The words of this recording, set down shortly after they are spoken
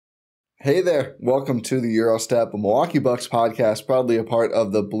Hey there, welcome to the Gyro Step, a Milwaukee Bucks podcast, proudly a part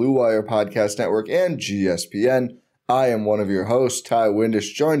of the Blue Wire Podcast Network and GSPN. I am one of your hosts, Ti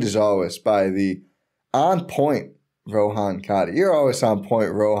Windisch, joined as always by the on-point Rohan and Ti. You're always on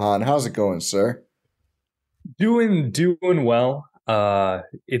point, Rohan. How's it going, sir? Doing well.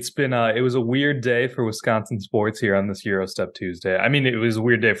 It was a weird day for Wisconsin sports here on this Gyro Step Tuesday. I mean, it was a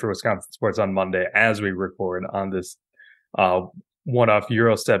weird day for Wisconsin sports on Monday as we record on this one-off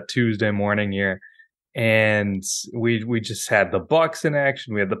Gyro Step Tuesday morning here. And we just had the Bucks in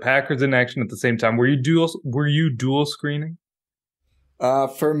action. We had the Packers in action at the same time. Were you dual screening?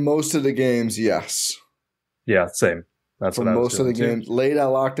 For most of the games, yes. Yeah, same. That's for what I was most of the doing, games. Late, I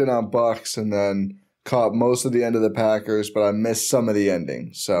locked in on Bucks and then caught most of the end of the Packers, but I missed some of the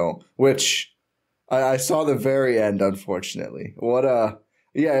ending. So, which I saw the very end, unfortunately.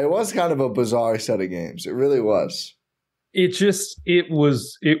 It was kind of a bizarre set of games. It really was. It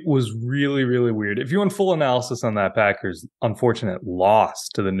was really, really weird. If you want full analysis on that Packers unfortunate loss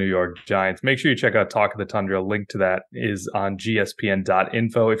to the New York Giants, make sure you check out Talk of the Tundra. Link to that is on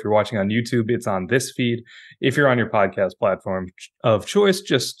gspn.info. If you're watching on YouTube, it's on this feed. If you're on your podcast platform of choice,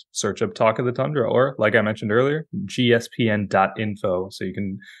 just search up Talk of the Tundra, or like I mentioned earlier, gspn.info, so you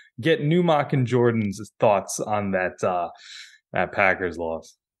can get Newmark and Jordan's thoughts on that Packers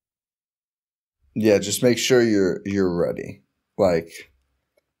loss. Yeah, just make sure you're ready.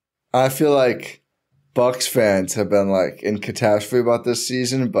 I feel like Bucks fans have been in catastrophe about this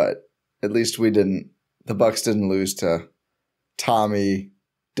season, but at least we didn't. The Bucks didn't lose to Tommy,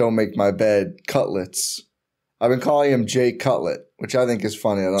 don't make my bed, Cutlets. I've been calling him Jay Cutlet, which I think is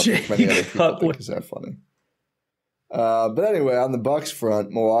funny. I don't think many other people think is that funny. But anyway, on the Bucks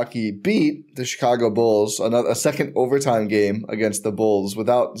front, Milwaukee beat the Chicago Bulls, a second overtime game against the Bulls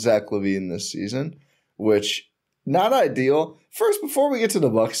without Zach LaVine this season, which not ideal. First, before we get to the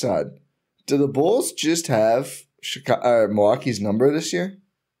Bucks side, do the Bulls just have Milwaukee's number this year?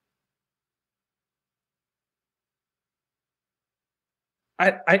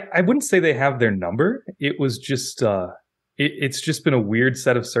 I wouldn't say they have their number. It was just it's just been a weird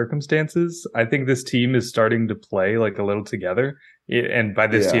set of circumstances. I think this team is starting to play a little together. And by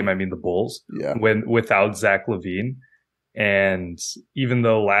this team, I mean the Bulls. Yeah. Without Zach LaVine. And even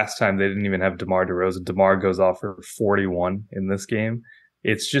though last time they didn't even have DeMar DeRozan, DeMar goes off for 41 in this game.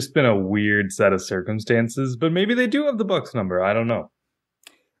 It's just been a weird set of circumstances. But maybe they do have the Bucks number. I don't know.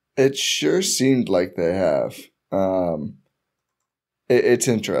 It sure seemed like they have. It's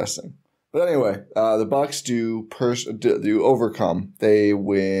interesting. But anyway, the Bucks do overcome. They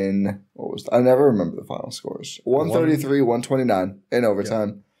win. I never remember the final scores. 133-129 in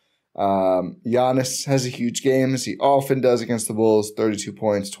overtime. Yeah. Giannis has a huge game, as he often does against the Bulls. 32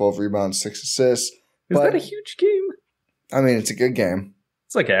 points, 12 rebounds, 6 assists. Is that a huge game? I mean, it's a good game.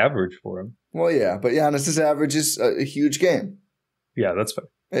 It's average for him. Well, yeah, but Giannis's average is a huge game. Yeah, that's fine.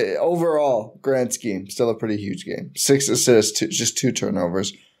 Overall, grand scheme, still a pretty huge game. 6 assists, just 2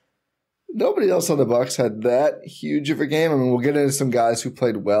 turnovers. Nobody else on the Bucks had that huge of a game. I mean, we'll get into some guys who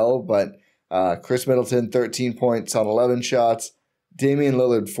played well, but Khris Middleton, 13 points on 11 shots. Damian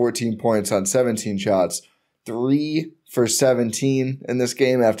Lillard, 14 points on 17 shots. 3 for 17 in this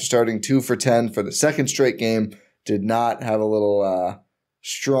game after starting 2 for 10 for the second straight game. Did not have a little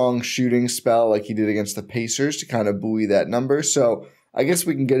strong shooting spell like he did against the Pacers to kind of buoy that number. So I guess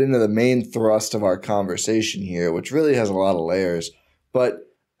we can get into the main thrust of our conversation here, which really has a lot of layers. But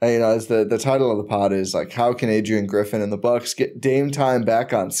as the title of the pod is, how can Adrian Griffin and the Bucks get Dame time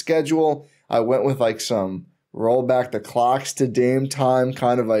back on schedule? I went with some roll back the clocks to Dame time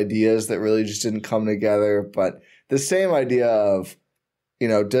kind of ideas that really just didn't come together. But the same idea of,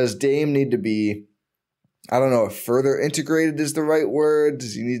 does Dame need to be, I don't know if further integrated is the right word.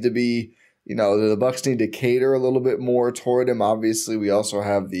 Does he need to be, do the Bucks need to cater a little bit more toward him? Obviously, we also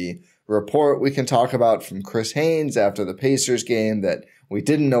have the report we can talk about from Chris Haynes after the Pacers game that we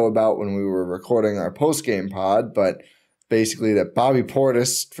didn't know about when we were recording our post-game pod, but basically that Bobby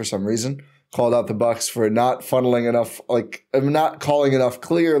Portis, for some reason, called out the Bucks for not funneling enough, not calling enough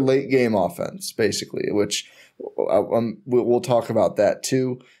clear late-game offense, basically, which we'll talk about that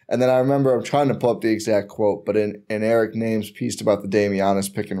too. And then I remember, I'm trying to pull up the exact quote, but in Eric Name's piece about the Dame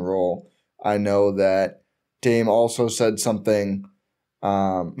Giannis pick and roll, I know that Dame also said something.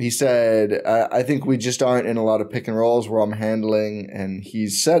 He said, I think we just aren't in a lot of pick and rolls where I'm handling and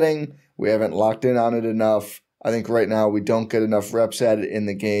he's setting. We haven't locked in on it enough. I think right now we don't get enough reps at it in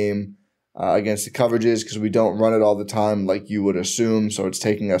the game against the coverages because we don't run it all the time like you would assume. So it's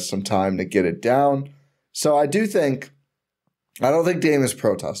taking us some time to get it down. So I don't think Dame is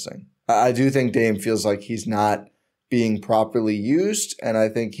protesting. I do think Dame feels like he's not being properly used, and I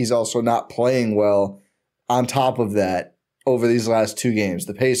think he's also not playing well on top of that over these last two games,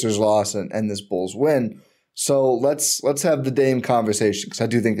 the Pacers loss and this Bulls win. So let's have the Dame conversation, because I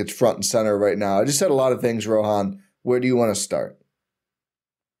do think it's front and center right now. I just said a lot of things, Rohan. Where do you want to start?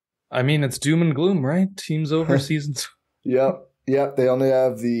 I mean, it's doom and gloom, right? Teams over, seasons. Yep. They only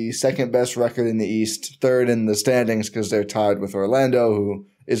have the second best record in the East, third in the standings because they're tied with Orlando, who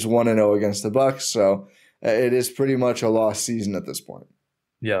is 1-0 against the Bucks. So it is pretty much a lost season at this point.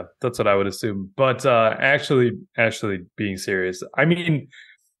 Yeah, that's what I would assume. But actually being serious, I mean,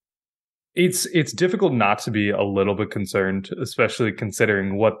 it's difficult not to be a little bit concerned, especially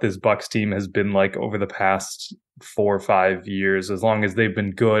considering what this Bucks team has been like over the past 4 or 5 years. As long as they've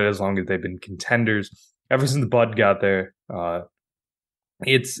been good, as long as they've been contenders, ever since Bud got there,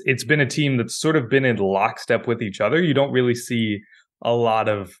 it's been a team that's sort of been in lockstep with each other. You don't really see a lot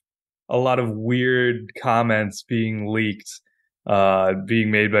of weird comments being leaked,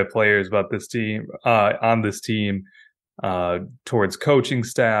 being made by players about this team, on this team, towards coaching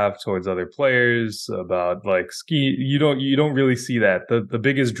staff, towards other players, about like ski. You don't really see that. The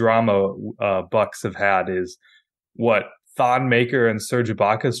biggest drama Bucks have had is what, Thon Maker and Serge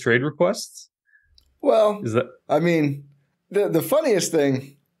Ibaka's trade requests. Well, I mean, the funniest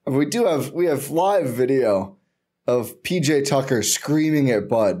thing, we have live video of PJ Tucker screaming at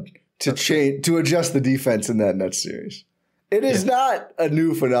Bud to adjust the defense in that Nets series. It is not a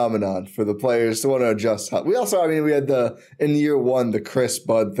new phenomenon for the players to want to adjust. We also, I mean, we had in year one, the Chris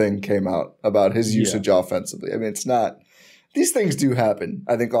Bud thing came out about his usage offensively. I mean, it's not, these things do happen,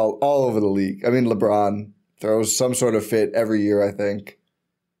 I think, all over the league. I mean, LeBron throws some sort of fit every year, I think.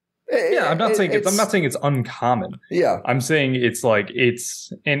 I'm not saying it's uncommon. Yeah, I'm saying it's like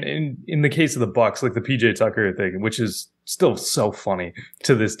in the case of the Bucks, like the PJ Tucker thing, which is still so funny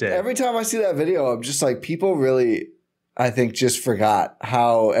to this day. Every time I see that video, I'm just like, people really, I think, just forgot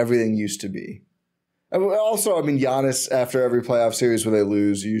how everything used to be. And also, I mean, Giannis, after every playoff series where they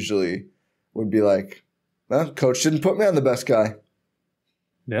lose, usually would be like, well, coach didn't put me on the best guy.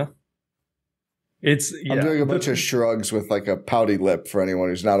 Yeah. I'm doing a bunch of shrugs with like a pouty lip for anyone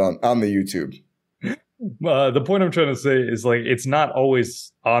who's not on the YouTube. The point I'm trying to say is, like, it's not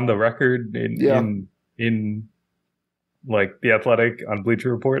always on the record in like The Athletic on Bleacher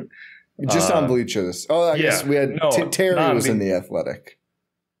Report. Just on Bleachers. I guess we had Terry was in The Athletic.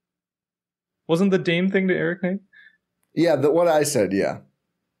 Wasn't the Dame thing to Eric Nate? Yeah, what I said, yeah.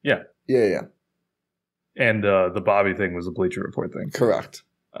 Yeah. And the Bobby thing was a Bleacher Report thing. Correct.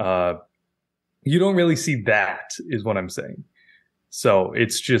 You don't really see that, is what I'm saying. So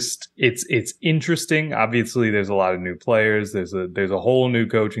it's just it's interesting. Obviously, there's a lot of new players. There's a whole new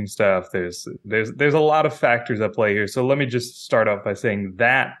coaching staff. There's a lot of factors at play here. So let me just start off by saying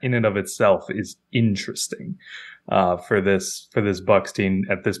that in and of itself is interesting for this Bucks team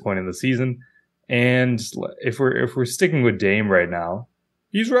at this point in the season. And if we're sticking with Dame right now,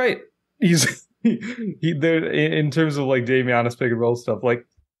 he's right. He's there in terms of like Dame Giannis pick and roll stuff. Like,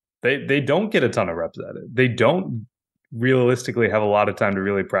 They don't get a ton of reps at it. They don't realistically have a lot of time to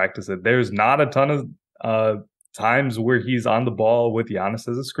really practice it. There's not a ton of times where he's on the ball with Giannis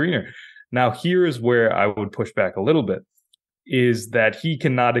as a screener. Now, here's where I would push back a little bit, is that he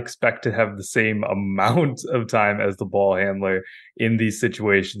cannot expect to have the same amount of time as the ball handler in these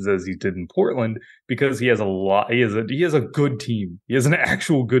situations as he did in Portland, because he has a good team. He has an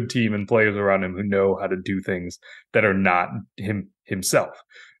actual good team and players around him who know how to do things that are not himself.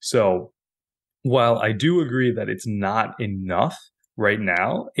 So while I do agree that it's not enough right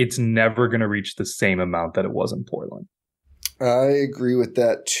now, it's never going to reach the same amount that it was in Portland. I agree with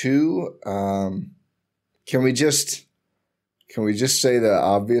that too. Can we just say the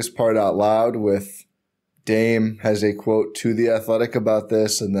obvious part out loud with Dame has a quote to The Athletic about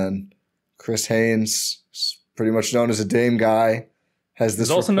this, and then Chris Haynes, pretty much known as a Dame guy, has this.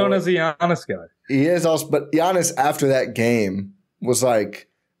 He's also known as the Giannis guy. He is also, but Giannis after that game was like,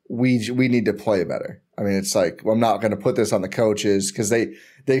 we need to play better. I mean, it's like, well, I'm not going to put this on the coaches, because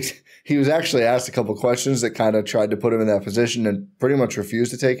he was actually asked a couple questions that kind of tried to put him in that position and pretty much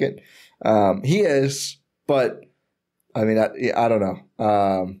refused to take it. He is, but I mean, I don't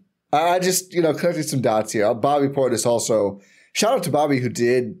know. I just, connecting some dots here. Bobby Portis also, shout out to Bobby, who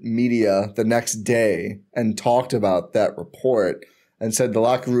did media the next day and talked about that report and said the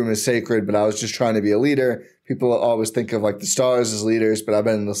locker room is sacred, but I was just trying to be a leader. People always think of like the stars as leaders, but I've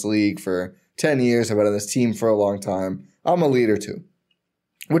been in this league for 10 years. I've been on this team for a long time. I'm a leader too,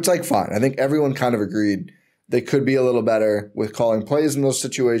 which, like, fine. I think everyone kind of agreed they could be a little better with calling plays in those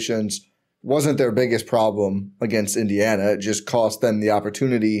situations. Wasn't their biggest problem against Indiana. It just cost them the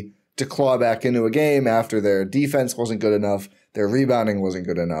opportunity to claw back into a game after their defense wasn't good enough, their rebounding wasn't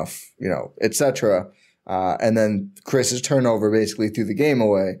good enough, etc. And then Chris's turnover basically threw the game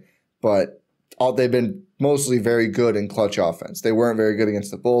away. But they've been mostly very good in clutch offense. They weren't very good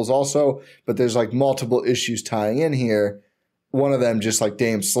against the Bulls also, but there's like multiple issues tying in here. One of them just like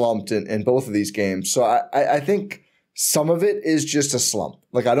Dame slumped in both of these games. So I think some of it is just a slump.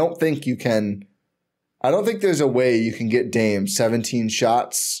 Like I don't think there's a way you can get Dame 17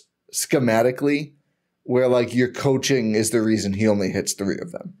 shots schematically where like your coaching is the reason he only hits 3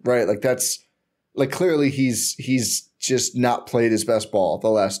 of them, right? Like that's like clearly he's just not played his best ball the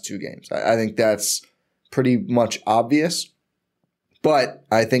last 2 games. I think that's pretty much obvious, but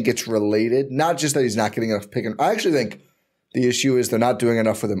I think it's related. Not just that he's not getting enough I actually think the issue is they're not doing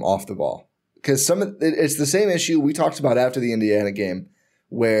enough with him off the ball. Because it's the same issue we talked about after the Indiana game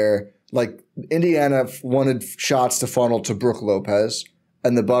where like Indiana wanted shots to funnel to Brook Lopez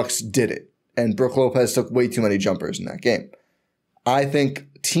and the Bucks did it. And Brook Lopez took way too many jumpers in that game. I think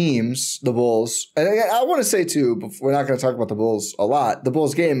teams, the Bulls, and I want to say too, but we're not going to talk about the Bulls a lot. The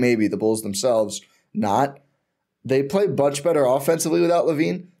Bulls game, maybe. The Bulls themselves, not. They play much better offensively without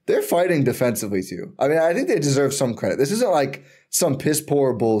LaVine. They're fighting defensively too. I mean, I think they deserve some credit. This isn't like some piss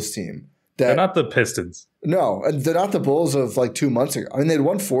poor Bulls team. They're not the Pistons. No, and they're not the Bulls of like 2 months ago. I mean, they'd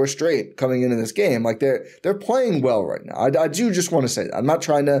won 4 straight coming into this game. Like they're playing well right now. I do just want to say that. I'm not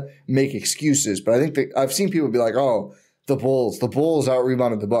trying to make excuses, but I think that I've seen people be like, "Oh, the Bulls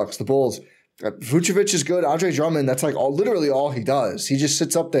out-rebounded the Bucks. The Bulls, Vucevic is good. Andre Drummond, that's like literally all he does. He just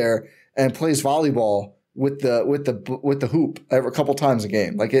sits up there and plays volleyball with the hoop a couple times a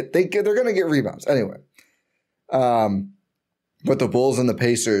game. Like they're going to get rebounds anyway. But the Bulls and the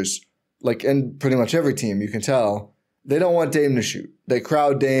Pacers, like in pretty much every team, you can tell they don't want Dame to shoot. They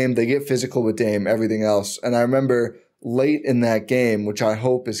crowd Dame, they get physical with Dame, everything else. And I remember late in that game, which I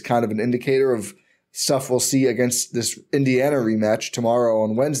hope is kind of an indicator of stuff we'll see against this Indiana rematch tomorrow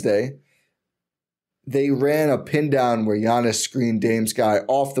on Wednesday, they ran a pin down where Giannis screened Dame's guy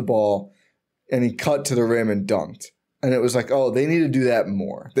off the ball and he cut to the rim and dunked. And it was like, oh, they need to do that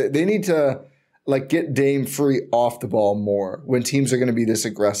more. They need to like get Dame free off the ball more when teams are going to be this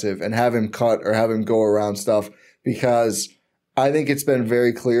aggressive and have him cut or have him go around stuff, because I think it's been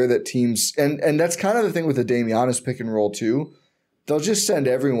very clear that teams, and that's kind of the thing with the Dame Giannis pick and roll too, they'll just send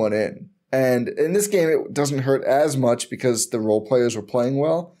everyone in. And in this game, it doesn't hurt as much because the role players were playing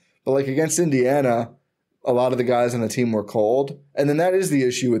well. But like against Indiana, a lot of the guys on the team were cold. And then that is the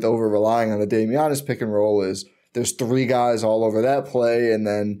issue with over-relying on the Dame Giannis pick and roll is there's 3 guys all over that play, and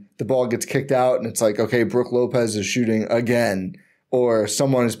then the ball gets kicked out, and it's like, okay, Brook Lopez is shooting again, or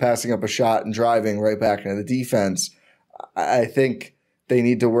someone is passing up a shot and driving right back into the defense. I think they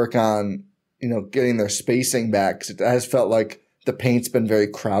need to work on, getting their spacing back, because it has felt like the paint's been very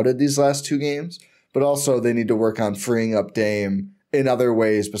crowded these last 2 games, but also they need to work on freeing up Dame in other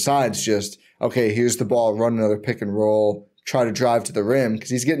ways besides just, okay, here's the ball, run another pick and roll, try to drive to the rim, because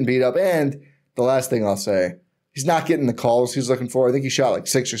he's getting beat up. And the last thing I'll say, he's not getting the calls he's looking for. I think he shot like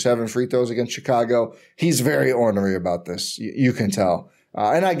 6 or 7 free throws against Chicago. He's very ornery about this. You can tell.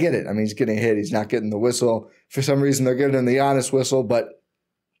 And I get it. I mean, he's getting hit. He's not getting the whistle. For some reason, they're giving him the honest whistle, but,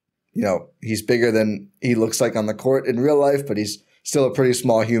 he's bigger than he looks like on the court in real life, but he's still a pretty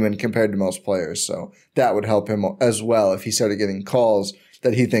small human compared to most players. So that would help him as well if he started getting calls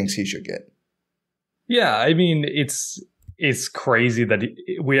that he thinks he should get. Yeah, I mean, it's crazy that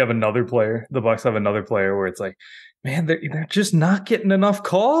we have another player. The Bucks have another player where it's like, man, they're just not getting enough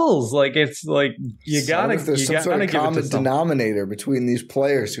calls. Like it's like you gotta there's some sort of common denominator between these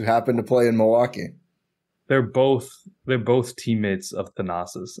players who happen to play in Milwaukee. They're both teammates of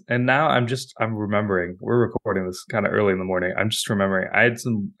Thanasis. And now I'm remembering, we're recording this kind of early in the morning. I'm just remembering I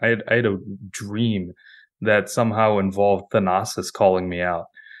had a dream that somehow involved Thanasis calling me out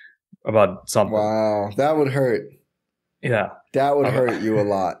about something. Wow, that would hurt. Yeah. That would hurt you a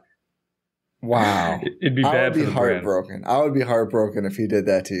lot. Wow. It'd be bad. I would be heartbroken. I would be heartbroken if he did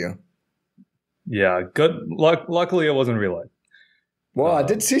that to you. Yeah. Good luck. Luckily, it wasn't real life. Well, I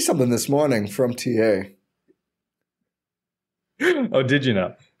did see something this morning from TA. Oh, did you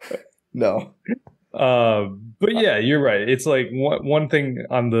know? No. But yeah, you're right. It's like one thing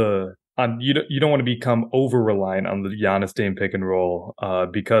you don't want to become over reliant on the Giannis Dame pick and roll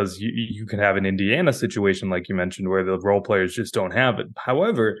because you can have an Indiana situation like you mentioned where the role players just don't have it.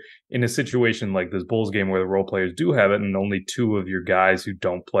 However, in a situation like this Bulls game where the role players do have it and only 2 of your guys who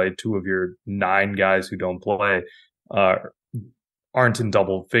don't play, 2 of your 9 guys who don't play aren't in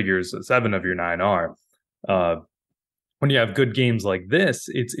double figures, 7 of your 9 are. When you have good games like this,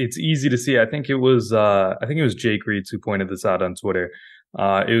 it's easy to see. I think it was Jake Reeds who pointed this out on Twitter.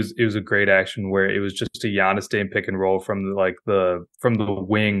 It was a great action where it was just a Giannis Dame pick and roll from the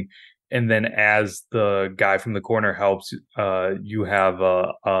wing, and then as the guy from the corner helps, you have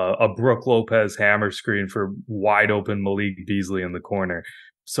a Brook Lopez hammer screen for wide open Malik Beasley in the corner.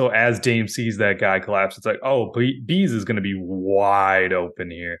 So as Dame sees that guy collapse, it's like, oh, Bees is going to be wide open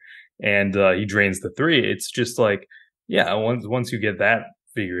here, and he drains the three. It's just like, yeah, once you get that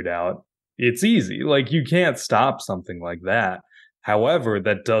figured out, it's easy. Like, you can't stop something like that. However,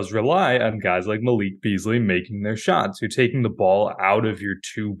 that does rely on guys like Malik Beasley making their shots. You're taking the ball out of your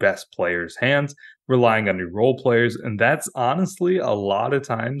two best players' hands, relying on your role players. And that's honestly a lot of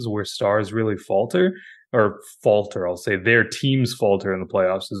times where stars really falter, I'll say their teams falter in the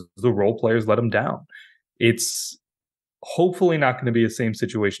playoffs, is the role players let them down. It's hopefully not going to be the same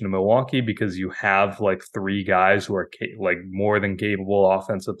situation in Milwaukee because you have like three guys who are like more than capable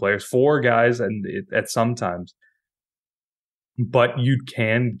offensive players, four guys and at some times. But you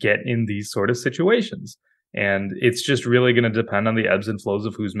can get in these sort of situations. And it's just really going to depend on the ebbs and flows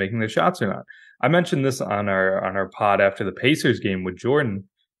of who's making the shots or not. I mentioned this on our pod after the Pacers game with Jordan.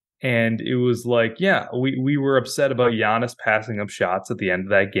 And it was like, yeah, we were upset about Giannis passing up shots at the end of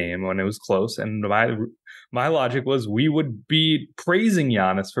that game when it was close. And my logic was we would be praising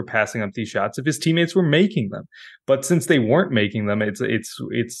Giannis for passing up these shots if his teammates were making them. But since they weren't making them, it's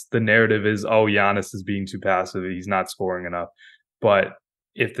the narrative is, oh, Giannis is being too passive. He's not scoring enough. But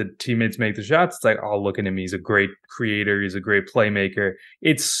if the teammates make the shots, it's like, oh, look at him. He's a great creator. He's a great playmaker.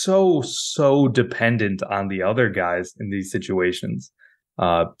 It's so dependent on the other guys in these situations.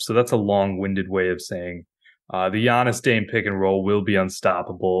 So that's a long-winded way of saying the Giannis Dame pick and roll will be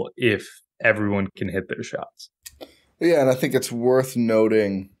unstoppable if everyone can hit their shots. Yeah, and I think it's worth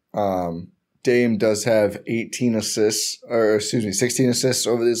noting Dame does have 16 assists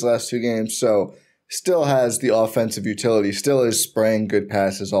over these last two games. So still has the offensive utility, still is spraying good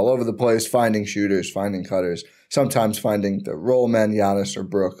passes all over the place, finding shooters, finding cutters, sometimes finding the roll men, Giannis or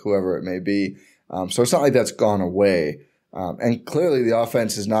Brook, whoever it may be. So it's not like that's gone away. And clearly the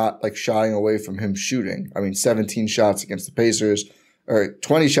offense is not like shying away from him shooting. I mean, 17 shots against the Pacers, or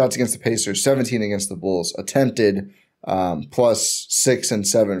 20 shots against the Pacers, 17 against the Bulls, attempted plus 6 and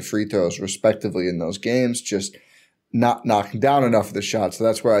 7 free throws respectively in those games, just not knocking down enough of the shots. So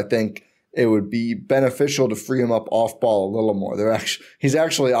that's where I think it would be beneficial to free him up off ball a little more. He's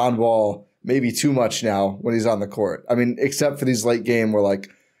actually on ball maybe too much now when he's on the court. I mean, except for these late game where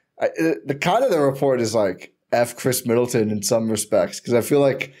the kind of the report is like F Khris Middleton in some respects, because I feel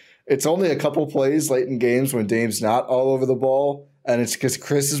like it's only a couple plays late in games when Dame's not all over the ball, and it's because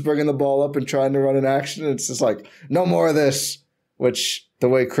Khris is bringing the ball up and trying to run an action. It's just like, no more of this, which the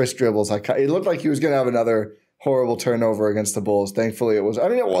way Khris dribbles, it looked like he was going to have another horrible turnover against the Bulls. Thankfully, it was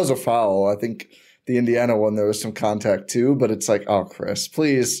a foul. I think the Indiana one, there was some contact too, but it's like, oh, Khris,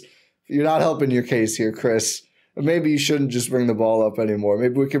 please, you're not helping your case here, Khris. Maybe you shouldn't just bring the ball up anymore.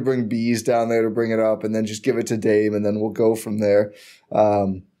 Maybe we could bring Bees down there to bring it up and then just give it to Dame and then we'll go from there.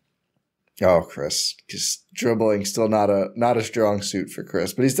 Khris, just dribbling still not a strong suit for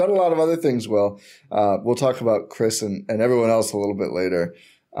Khris, but he's done a lot of other things well. We'll talk about Khris and everyone else a little bit later.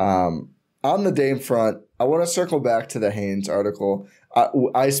 On the Dame front, I want to circle back to the Haynes article.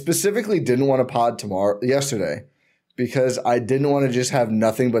 I specifically didn't want to pod yesterday because I didn't want to just have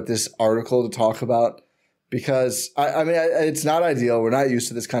nothing but this article to talk about. Because, I mean, it's not ideal. We're not used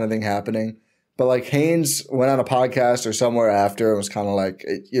to this kind of thing happening. But, like, Haynes went on a podcast or somewhere after and was kind of like,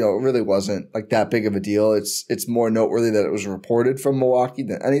 it really wasn't, like, that big of a deal. It's more noteworthy that it was reported from Milwaukee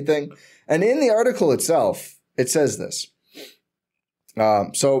than anything. And in the article itself, it says this.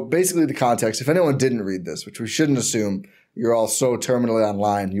 So, basically, the context, if anyone didn't read this, which we shouldn't assume, you're all so terminally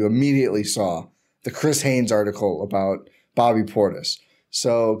online, you immediately saw the Chris Haynes article about Bobby Portis.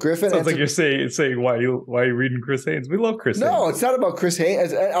 So Griffin sounds like you're saying why are you reading Chris Haynes? We love Chris Haynes. No, it's not about Chris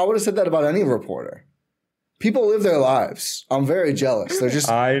Haynes. I would have said that about any reporter. People live their lives. I'm very jealous. They're just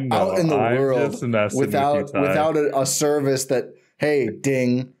out in the world without a service that, hey,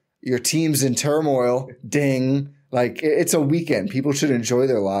 ding, your team's in turmoil, ding. Like, it's a weekend. People should enjoy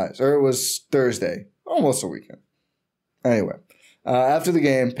their lives. Or it was Thursday, almost a weekend. Anyway, after the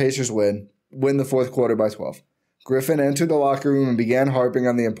game, Pacers win the fourth quarter by 12. Griffin entered the locker room and began harping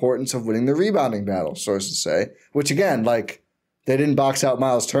on the importance of winning the rebounding battle, sources say, which again, like, they didn't box out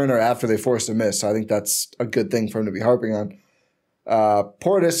Miles Turner after they forced a miss, so I think that's a good thing for him to be harping on.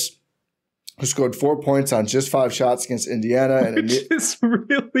 Portis, who scored 4 points on just 5 shots against Indiana. Which is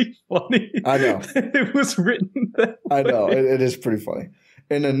really funny. I know. It was written that way. I know. It is pretty funny.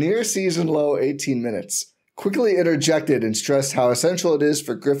 In a near-season low 18 minutes, quickly interjected and stressed how essential it is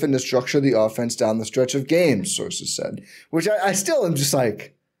for Griffin to structure the offense down the stretch of games, sources said. Which I still am just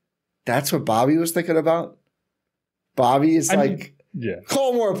like, that's what Bobby was thinking about? Bobby is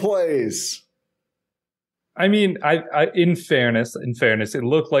call more plays. I mean, in fairness, it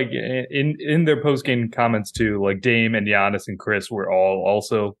looked like in their post-game comments too, like Dame and Giannis and Khris were all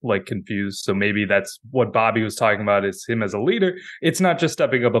also like confused. So maybe that's what Bobby was talking about, is him as a leader. It's not just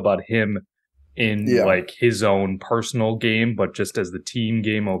stepping up about him in like his own personal game, but just as the team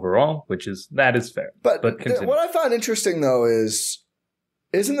game overall, that is fair. But what I found interesting though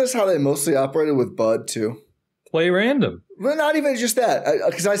isn't this how they mostly operated with Bud too? Play random. Well, not even just that.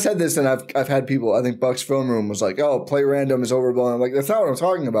 Because I said this, and I've had people. I think Bucks film room was like, "Oh, play random is overblown." I'm like, that's not what I'm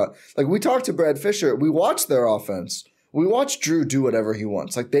talking about. Like, we talked to Brad Fisher. We watched their offense. We watched Drew do whatever he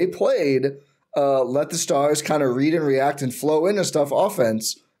wants. Like, they played let the stars kind of read and react and flow into stuff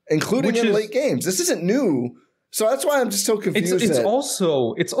offense, including in late games. This isn't new. So that's why I'm just so confused.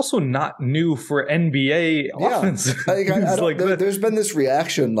 It's also not new for NBA offense. There's been this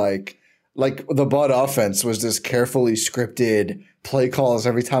reaction like the Bud offense was this carefully scripted play calls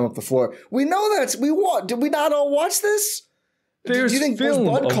every time up the floor. We know did we not all watch this? There's film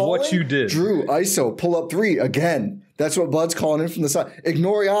of what you did. Drew, ISO, pull up 3 again. That's what Bud's calling in from the side.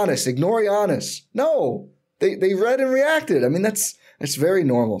 Ignore Giannis. No, they read and reacted. I mean, it's very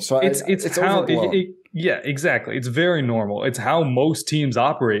normal. So it's how yeah, exactly. It's very normal. It's how most teams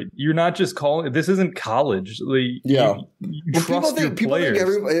operate. You're not just calling. This isn't college. You trust your players.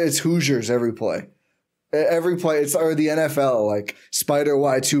 People think it's Hoosiers every play. Every play, or the NFL, like Spider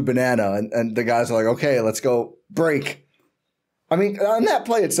Y2 banana, and the guys are like, okay, let's go break. I mean, on that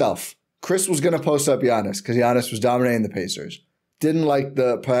play itself, Khris was going to post up Giannis because Giannis was dominating the Pacers. Didn't like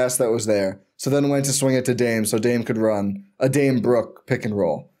the pass that was there, so then went to swing it to Dame so Dame could run a Dame Brook pick and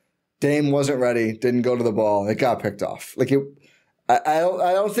roll. Dame wasn't ready, didn't go to the ball. It got picked off. Like I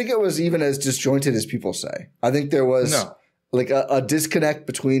don't think it was even as disjointed as people say. I think there was a disconnect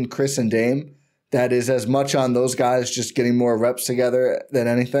between Khris and Dame that is as much on those guys just getting more reps together than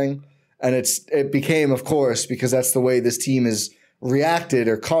anything. And it became, of course, because that's the way this team is reacted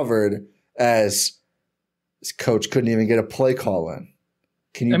or covered, as this coach couldn't even get a play call in.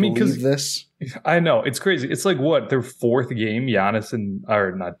 Can you believe this? I know. It's crazy. It's like what? Their 4th game,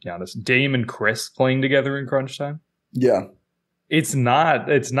 Dame and Khris playing together in crunch time? Yeah. It's not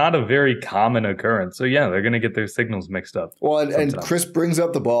a very common occurrence. So yeah, they're gonna get their signals mixed up. Well, and Khris brings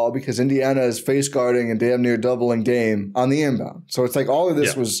up the ball because Indiana is face guarding and damn near doubling Dame on the inbound. So it's like all of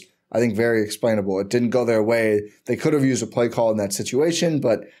this was, I think, very explainable. It didn't go their way. They could have used a play call in that situation,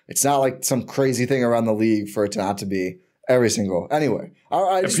 but it's not like some crazy thing around the league for it to not to be every single. Anyway,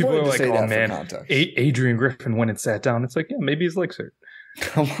 I just wanted to say that for context. Adrian Griffin went and sat down. It's like, yeah, maybe his legs hurt.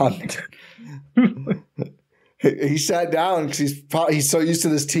 Come on. He sat down because he's so used to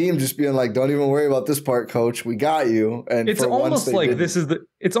this team just being like, "Don't even worry about this part, coach. We got you." And it's almost like this is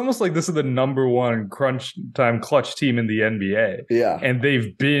the number 1 crunch time clutch team in the NBA. Yeah, and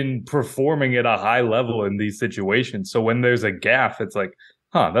they've been performing at a high level in these situations. So when there's a gaffe, it's like,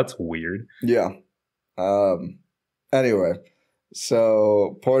 that's weird. Yeah. Anyway,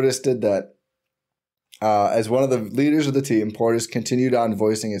 so Portis did that. As one of the leaders of the team, Portis continued on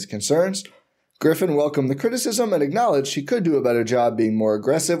voicing his concerns. Griffin welcomed the criticism and acknowledged he could do a better job being more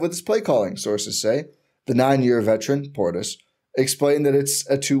aggressive with his play calling, sources say. The 9-year veteran, Portis, explained that it's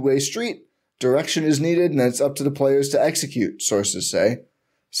a two-way street. Direction is needed, and it's up to the players to execute, sources say.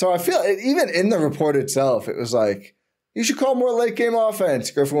 So I feel, even in the report itself, it was like, you should call more late-game offense.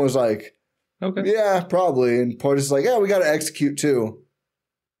 Griffin was like, okay, yeah, probably. And Portis is like, yeah, we got to execute too.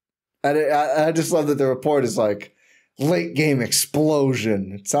 And I just love that the report is like, late game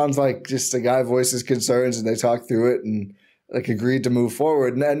explosion. It sounds like just a guy voices concerns and they talk through it and like agreed to move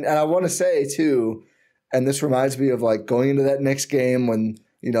forward. And I want to say too, and this reminds me of like going into that next game when,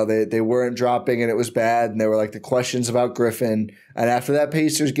 they weren't dropping and it was bad and there were like the questions about Griffin. And after that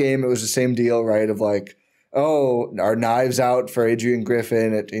Pacers game, it was the same deal, right? Of like, oh, our knives out for Adrian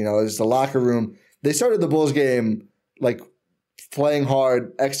Griffin. It's the locker room. They started the Bulls game like playing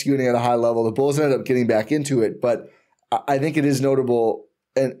hard, executing at a high level. The Bulls ended up getting back into it, but I think it is notable,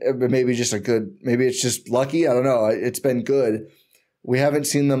 and maybe it's just lucky. I don't know. It's been good. We haven't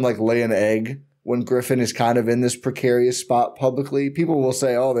seen them like lay an egg when Griffin is kind of in this precarious spot publicly. People will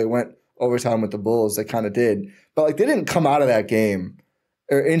say, oh, they went overtime with the Bulls. They kind of did. But like they didn't come out of that game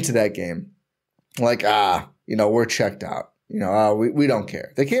or into that game like, we're checked out. We don't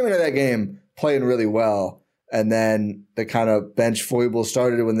care. They came into that game playing really well. And then the kind of bench foibles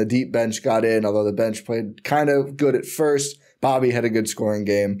started when the deep bench got in, although the bench played kind of good at first. Bobby had a good scoring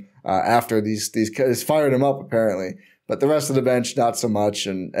game after these guys fired him up apparently. But the rest of the bench, not so much.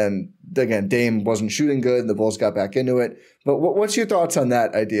 And again, Dame wasn't shooting good, and the Bulls got back into it. But what's your thoughts on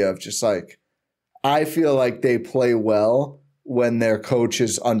that idea of just like, I feel like they play well when their coach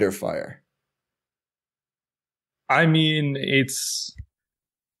is under fire? I mean, it's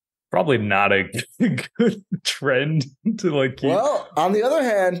probably not a good trend to like keep. Well, on the other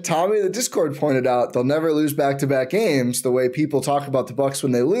hand, Tommy the Discord pointed out they'll never lose back-to-back games the way people talk about the Bucks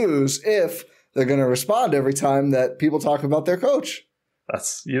when they lose if they're going to respond every time that people talk about their coach.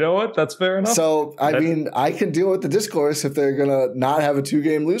 You know what? That's fair enough. So, I mean, I can deal with the discourse if they're going to not have a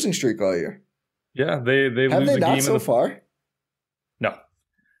 2-game losing streak all year. Yeah, they have lose they a not game so far? No.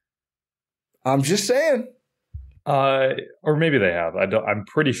 I'm just saying. Or maybe they have. I'm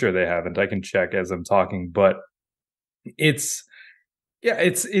pretty sure they haven't. I can check as I'm talking, but it's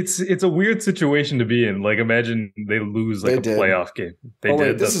a weird situation to be in. Like, imagine they lose like a playoff game.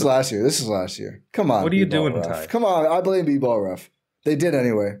 This is last year. Come on. What are you doing, Ty? Come on. I blame B-Ball Ref. They did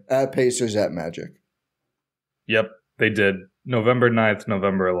anyway. At Pacers, at Magic. Yep, they did. November 9th,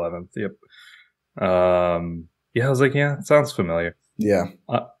 November 11th. Yep. Yeah, I was like, yeah, it sounds familiar. Yeah.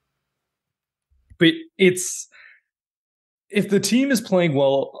 But if the team is playing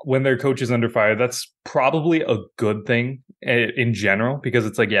well when their coach is under fire, that's probably a good thing in general, because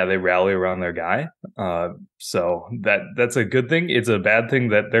it's like, yeah, they rally around their guy. So that's a good thing. It's a bad thing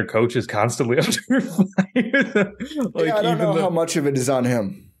that their coach is constantly under fire. I don't know how much of it is on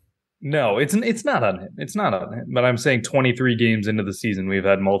him. No, it's not on him. It's not on him. But I'm saying 23 games into the season, we've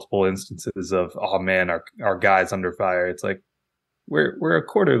had multiple instances of, oh man, our guy's under fire. It's like, we're a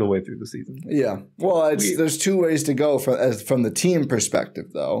quarter of the way through the season. Yeah. Well, there's two ways to go from the team perspective,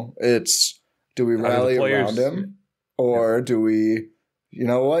 though. It's, do we rally around him, or do we, you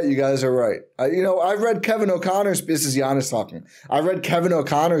know what, you guys are right. I read Kevin O'Connor's, this is Giannis talking. I read Kevin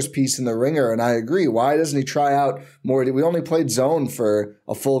O'Connor's piece in The Ringer, and I agree. Why doesn't he try out more? We only played zone for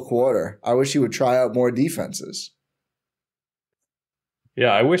a full quarter. I wish he would try out more defenses.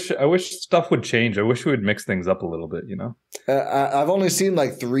 Yeah, I wish stuff would change. I wish we would mix things up a little bit, I've only seen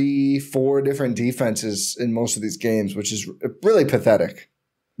like 3-4 different defenses in most of these games, which is really pathetic.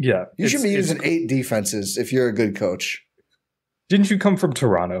 Yeah. You should be using 8 defenses if you're a good coach. Didn't you come from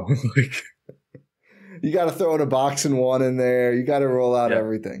Toronto? You got to throw in a box and one in there. You got to roll out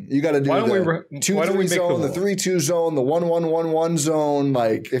everything. You got to do the 2-3 zone, the 3-2 zone, the 1-1-1-1 zone.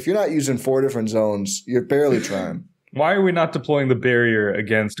 Like, if you're not using 4 different zones, you're barely trying. Why are we not deploying the barrier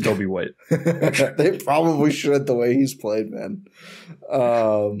against Kobe White? They probably should, the way he's played, man.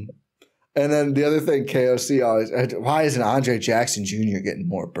 And then the other thing, KOC always, why isn't Andre Jackson Jr. getting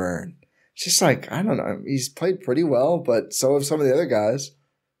more burn? It's just like, I don't know. He's played pretty well, but so have some of the other guys.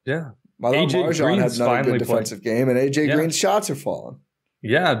 Yeah. MarJon had another good defensive game, and AJ Green's shots are falling.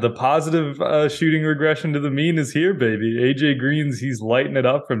 Yeah, the positive shooting regression to the mean is here, baby. AJ Green's, he's lighting it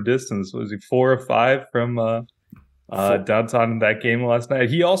up from distance. Was he 4 of 5 from downtown in that game last night?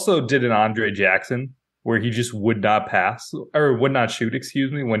 He also did an Andre Jackson where he just would not shoot,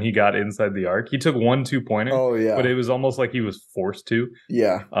 when he got inside the arc. He took 1 2-pointer. Oh, yeah. But it was almost like he was forced to.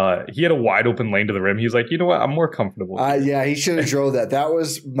 Yeah. He had a wide open lane to the rim. He was like, you know what? I'm more comfortable. Yeah, he should have drove that. That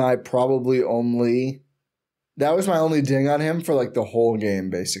was my only ding on him for like the whole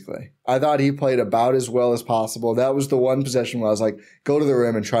game, basically. I thought he played about as well as possible. That was the one possession where I was like, go to the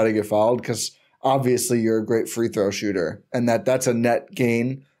rim and try to get fouled, because obviously you're a great free throw shooter, and that's a net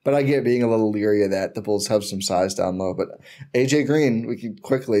gain. But I get being a little leery of that. The Bulls have some size down low. But AJ Green, we can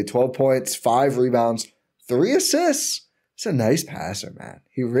quickly, 12 points, 5 rebounds, 3 assists. He's a nice passer, man.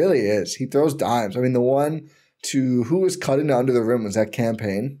 He really is. He throws dimes. I mean, the one to who was cutting under the rim, was that Cam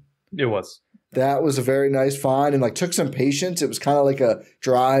Payne? It was. That was a very nice find, and like took some patience. It was kind of like a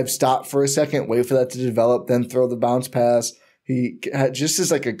drive, stop for a second, wait for that to develop, then throw the bounce pass. He just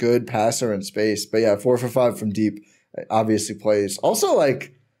is like a good passer in space. But yeah, 4 for 5 from deep, obviously plays. Also,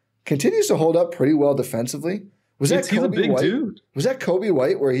 like, continues to hold up pretty well defensively. He's a big dude. Was that Kobe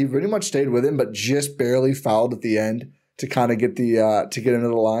White where he pretty much stayed with him, but just barely fouled at the end to kind of get to get into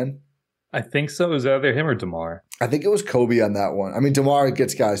the line? I think so. It was either him or DeMar. I think it was Kobe on that one. I mean, DeMar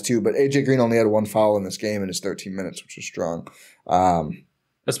gets guys too, but AJ Green only had 1 foul in this game in his 13 minutes, which was strong.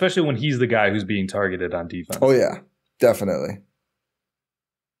 Especially when he's the guy who's being targeted on defense. Oh, yeah. Definitely.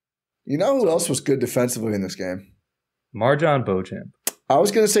 You know who else was good defensively in this game? MarJon Beauchamp. I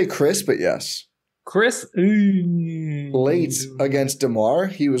was going to say Khris, but yes. Khris? Late against DeMar,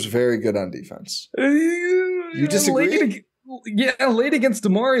 he was very good on defense. You disagree? Late against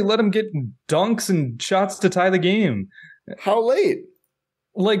DeMar, he let him get dunks and shots to tie the game. How late?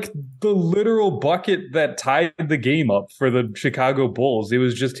 Like the literal bucket that tied the game up for the Chicago Bulls. It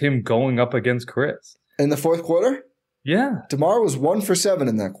was just him going up against Khris. In the fourth quarter? Yeah. DeMar was 1 for 7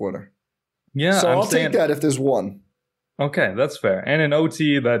 in that quarter. Yeah. So I'll take that if there's one. Okay, that's fair. And in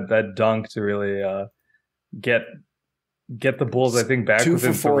OT, that dunk to really get the Bulls, I think, back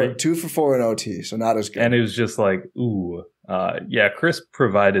within 3. 2 for 4 in OT, so not as good. And it was just like, ooh. Yeah, Khris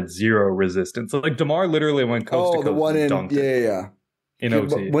provided zero resistance. So like DeMar literally went coast to coast. The one in, dunked yeah. In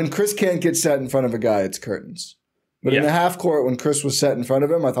OT. When Khris can't get set in front of a guy, it's curtains. But in the half court, when Khris was set in front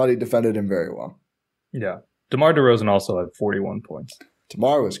of him, I thought he defended him very well. Yeah. DeMar DeRozan also had 41 points.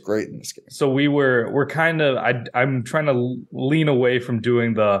 DeMar was great in this game. So we're kind of, I'm trying to lean away from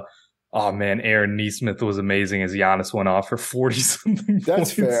doing the, oh man, Aaron Nesmith was amazing as Giannis went off for 40-something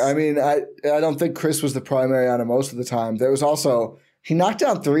That's points. fair. I mean, I don't think Khris was the primary on him most of the time. There was also, he knocked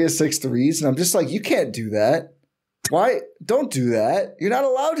down 3 of 6 threes, and I'm just like, you can't do that. Why? Don't do that. You're not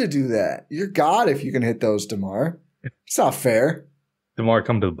allowed to do that. You're God if you can hit those, DeMar. It's not fair. DeMar,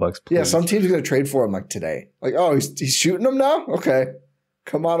 come to the Bucks, please. Yeah, some teams are going to trade for him like today. Like, oh, he's shooting them now? Okay.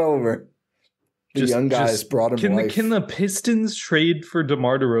 Come on over. The young guys brought him life. Can the Pistons trade for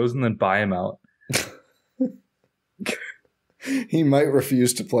DeMar DeRozan and then buy him out? He might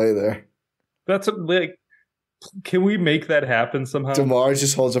refuse to play there. That's like, can we make that happen somehow? DeMar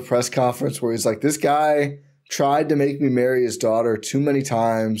just holds a press conference where he's like, this guy tried to make me marry his daughter too many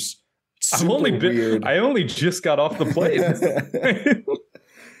times. I only just got off the plane.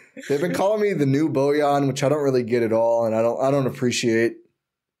 They've been calling me the new Bojan, which I don't really get at all, and I don't appreciate.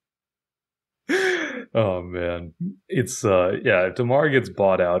 Oh man, it's if DeMar gets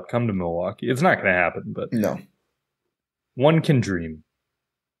bought out, come to Milwaukee. It's not going to happen, but no, one can dream.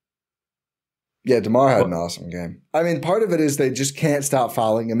 Yeah, DeMar had an awesome game. I mean, part of it is they just can't stop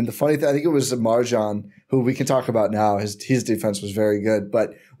fouling. I mean, the funny thing, I think it was MarJon, who we can talk about now. His defense was very good,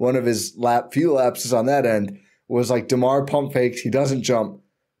 but one of his few lapses on that end was like DeMar pump fakes. He doesn't jump.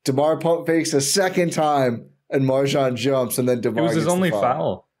 DeMar pump fakes a second time, and MarJon jumps, and then DeMar gets the foul. It was his only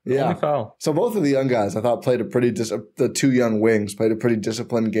foul. Yeah. Only foul. So both of the young guys, I thought, played a pretty the two young wings played a pretty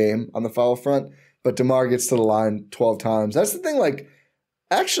disciplined game on the foul front. But DeMar gets to the line 12 times. That's the thing. Like,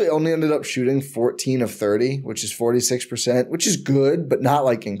 actually, only ended up shooting 14 of 30, which is 46%, which is good, but not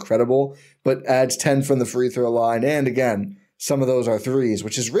like incredible. But adds 10 from the free throw line, and again, some of those are threes,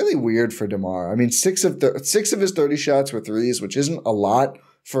 which is really weird for DeMar. I mean, 6 of his 30 shots were threes, which isn't a lot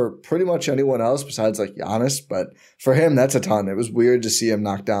for pretty much anyone else besides like Giannis, but for him, that's a ton. It was weird to see him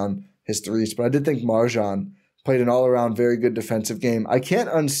knock down his threes, but I did think MarJon played an all-around very good defensive game. I can't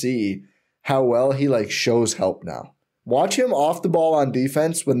unsee how well he like shows help now. Watch him off the ball on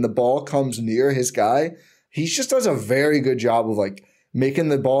defense when the ball comes near his guy. He just does a very good job of like making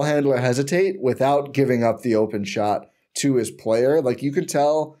the ball handler hesitate without giving up the open shot to his player. Like you can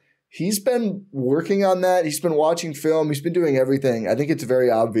tell he's been working on that. He's been watching film. He's been doing everything. I think it's very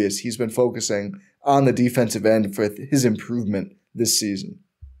obvious he's been focusing on the defensive end for his improvement this season.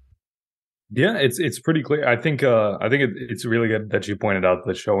 Yeah, it's pretty clear. I think it's really good that you pointed out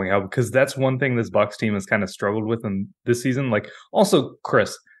the showing how, because that's one thing this Bucks team has kind of struggled with in this season. Like also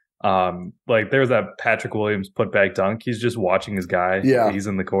Khris, like there's that Patrick Williams putback dunk. He's just watching his guy. Yeah, he's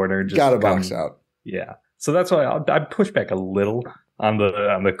in the corner. Just got to box out. Yeah, so that's why I push back a little on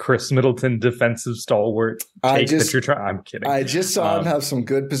the Khris Middleton defensive stalwart take that you're trying. I'm kidding. I just saw him have some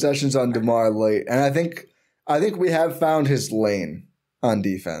good possessions on DeMar late, and I think we have found his lane on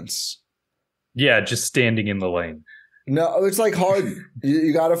defense. Yeah, just standing in the lane. No, it's like hard.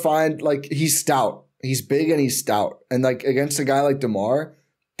 you got to find, like, he's stout. He's big and he's stout. And like against a guy like DeMar,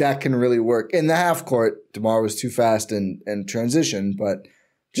 that can really work. In the half court, DeMar was too fast in transition, but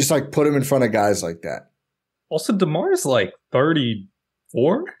just like put him in front of guys like that. Also, DeMar's like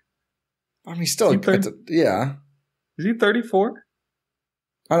 34? I mean, still, yeah. Is he 34?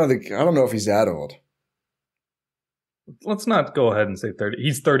 I don't know if he's that old. Let's not go ahead and say 30.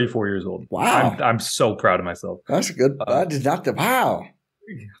 He's 34 years old. Wow. I'm so proud of myself. That's a good. I did not. Wow.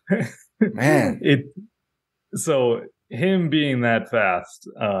 Man. So him being that fast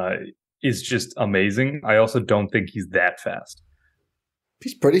is just amazing. I also don't think he's that fast.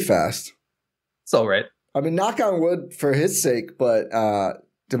 He's pretty fast. It's all right. I mean, knock on wood for his sake, but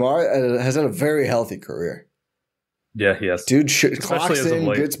DeMar has had a very healthy career. Yeah, he has. Dude clocks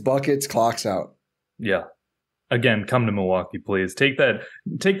in, gets buckets, clocks out. Yeah. Again, come to Milwaukee, please. Take that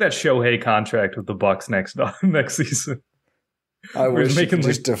Shohei contract with the Bucks next season. I wish you could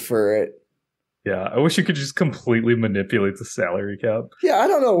just defer it. Yeah, I wish you could just completely manipulate the salary cap. Yeah, I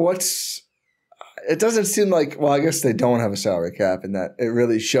don't know it doesn't seem like, well, I guess they don't have a salary cap, and that it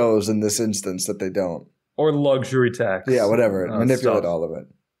really shows in this instance that they don't. or luxury tax. Yeah, whatever. Manipulate stuff. all of it.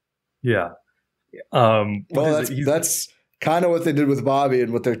 Yeah. Well, that's kind of what they did with Bobby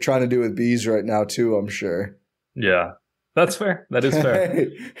and what they're trying to do with Bees right now too, I'm sure. Yeah. That's fair. That is fair.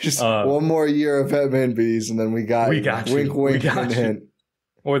 Just one more year of Hetman Bees, and then we got you. Wink, wink, hint, hint.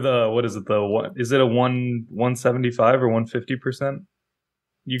 Or what is it? Is it a 175 or 150%?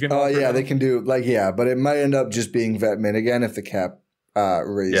 You can. Oh yeah, they can do but it might end up just being Vetman again if the cap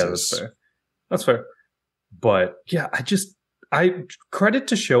raises. Yeah, that's fair. That's fair. But yeah, I credit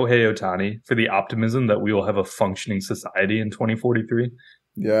to Shohei Ohtani for the optimism that we will have a functioning society in 2043.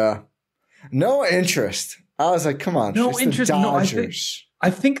 Yeah. No interest. I was like, come on. No interest. Dodgers. I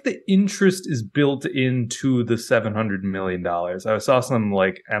think the interest is built into the $700 million. I saw some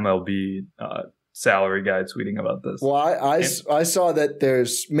MLB salary guy tweeting about this. Well, I saw that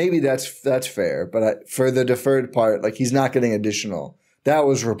there's maybe that's fair, but for the deferred part, he's not getting additional. That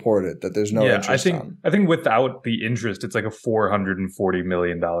was reported that there's no interest. I think without the interest, it's like a $440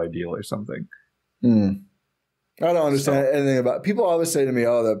 million deal or something. I don't understand anything about it. People always say to me,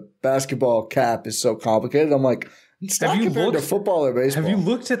 "Oh, the basketball cap is so complicated." I'm like, it's not compared to football or baseball. Have you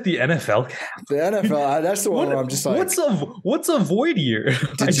looked at the NFL cap? The NFL, that's the one where I'm just like, what's a void year?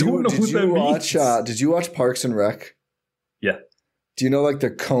 Did you watch Parks and Rec? Yeah. Do you know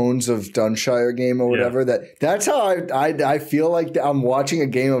the cones of Dunshire game or whatever? Yeah. That's how I feel like I'm watching a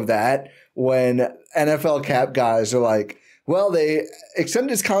game of that when NFL cap guys are like, well, they extended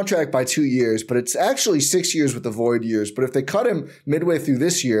his contract by 2 years, but it's actually 6 years with the void years. But if they cut him midway through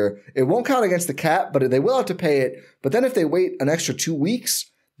this year, it won't count against the cap, but they will have to pay it. But then if they wait an extra 2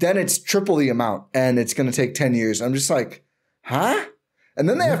 weeks, then it's triple the amount, and it's going to take 10 years. I'm just like, huh? And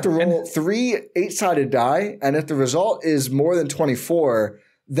then they have to roll 3 8-sided die, and if the result is more than 24,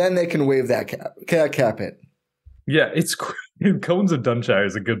 then they can waive that cap hit. Yeah, it's cones of Dunshire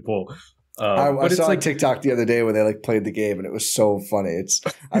is a good pull. I saw a TikTok the other day where they played the game, and it was so funny.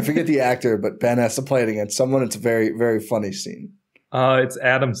 I forget the actor, but Ben has to play it against someone. It's a very, very funny scene. It's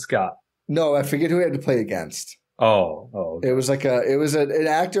Adam Scott. No, I forget who he had to play against. Oh. Okay. It was an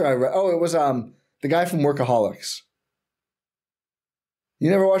actor I read. Oh, it was the guy from Workaholics. You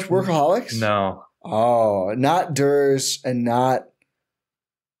never watched Workaholics? No. Oh, not Durs and not.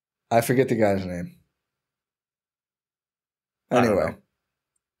 I forget the guy's name. Anyway.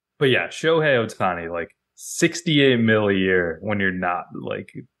 But yeah, Shohei Ohtani, $68 million a year when you're not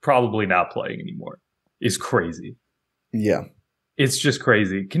probably not playing anymore is crazy. Yeah. It's just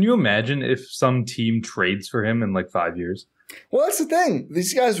crazy. Can you imagine if some team trades for him in 5 years? Well, that's the thing.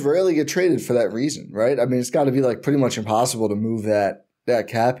 These guys rarely get traded for that reason, right? I mean, it's got to be pretty much impossible to move that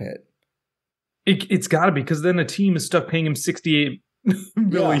cap hit. It's got to be, because then a team is stuck paying him $68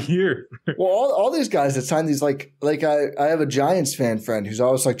 million a year. Well, all these guys that sign these, I have a Giants fan friend who's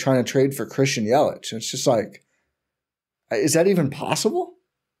always trying to trade for Christian Yelich. It's just is that even possible?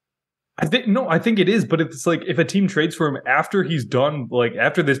 I think it is, but it's if a team trades for him after he's done,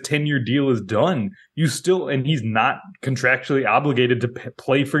 after this 10-year deal is done, and he's not contractually obligated to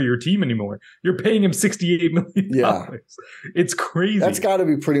play for your team anymore. You're paying him $68 million. Yeah. It's crazy. That's got to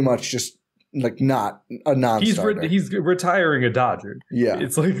be pretty much just not a non-starter. He's retiring a Dodger. Yeah.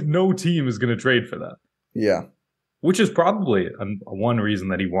 It's no team is going to trade for that. Yeah. Which is probably one reason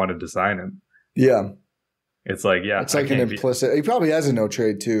that he wanted to sign him. Yeah. It's it's an implicit. He probably has a no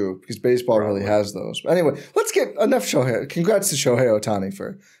trade too, because baseball really has those. But anyway, let's get enough Shohei. Congrats to Shohei Ohtani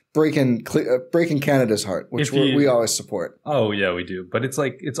for breaking Canada's heart, which we always support. Oh yeah, we do. But it's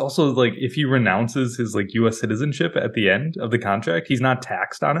also if he renounces his U.S. citizenship at the end of the contract, he's not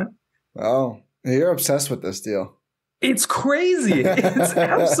taxed on it. Oh, you're obsessed with this deal. It's crazy. It's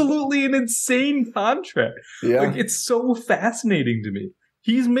absolutely an insane contract. Yeah, it's so fascinating to me.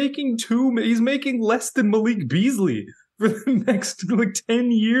 He's making less than Malik Beasley for the next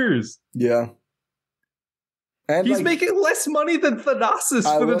 10 years. Yeah. And he's making less money than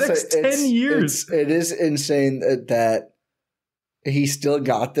Thanasis for the next 10 years. It is insane that he still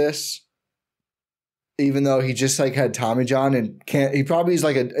got this, even though he just had Tommy John and he probably is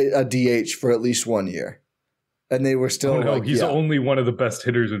a DH for at least 1 year. And they were still he's only one of the best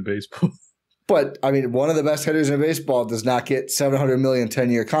hitters in baseball. But, I mean, one of the best hitters in baseball does not get $700 million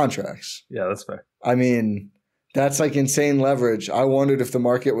 10-year contracts. Yeah, that's fair. I mean, that's insane leverage. I wondered if the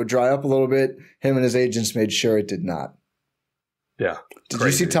market would dry up a little bit. Him and his agents made sure it did not. Yeah. Did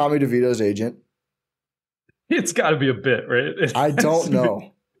you see Tommy DeVito's agent? It's got to be a bit, right? I don't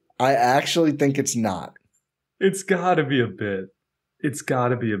know. I actually think it's not. It's got to be a bit. It's got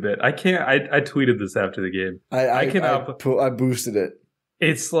to be a bit. I can't. I tweeted this after the game. I boosted it.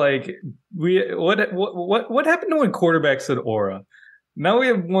 It's what happened to when quarterback said aura? Now we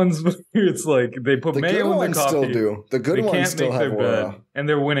have ones where it's like they put mayo in the coffee. Still do. The good ones still have aura. Bed, and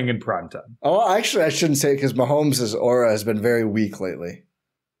they're winning in primetime. Oh, actually, I shouldn't say it because Mahomes' aura has been very weak lately.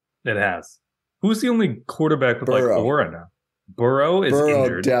 It has. Who's the only quarterback with Burrow. like aura now? Burrow is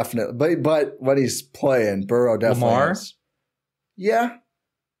injured. Definitely. But when he's playing, Burrow definitely Lamar? is. Yeah.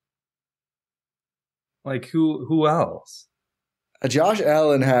 Like who else? Josh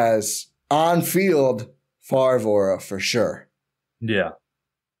Allen has on-field Favre aura for sure. Yeah.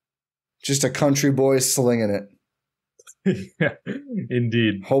 Just a country boy slinging it. Yeah,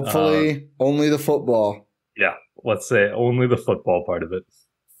 indeed. Hopefully, only the football. Yeah, let's say only the football part of it.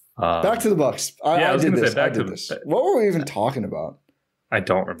 Back to the Bucks. I was going to say back to this. What were we even talking about? I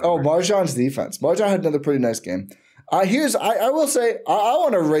don't remember. Oh, MarJon's defense. MarJon had another pretty nice game. I will say I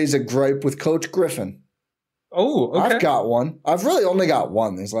want to raise a gripe with Coach Griffin. Oh, okay. I've got one. I've really only got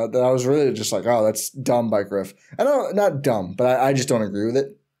one. I was really just like, oh, that's dumb by Griff. I don't, not dumb, but I just don't agree with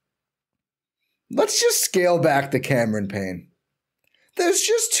it. Let's just scale back the Cameron Payne. There's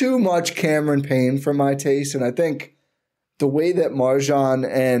just too much Cameron Payne for my taste, and I think the way that MarJon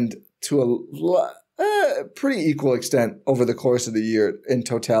and to a pretty equal extent over the course of the year in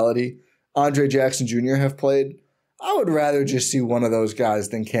totality, Andre Jackson Jr. have played, I would rather just see one of those guys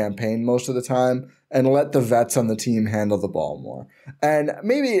than Cam Payne most of the time and let the vets on the team handle the ball more. And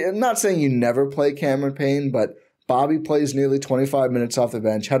maybe, I'm not saying you never play Cameron Payne, but Bobby plays nearly 25 minutes off the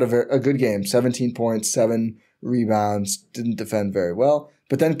bench, had a good game, 17 points, 7 rebounds, didn't defend very well.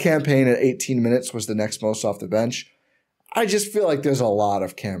 But then Cam Payne at 18 minutes was the next most off the bench. I just feel like there's a lot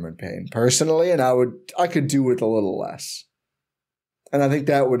of Cameron Payne personally, and I could do with a little less. And I think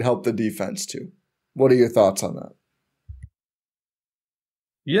that would help the defense too. What are your thoughts on that?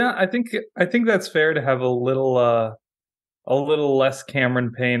 Yeah, I think that's fair to have a little less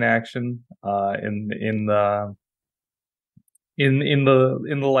Cameron Payne action in the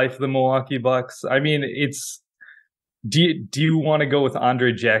life of the Milwaukee Bucks. I mean, do you want to go with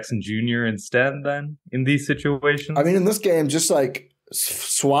Andre Jackson Jr. instead then in these situations? I mean, in this game, just like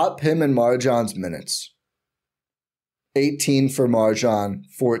swap him and MarJon's minutes. 18 for MarJon,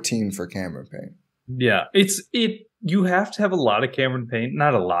 14 for Cameron Payne. Yeah, you have to have a lot of Cameron Payne.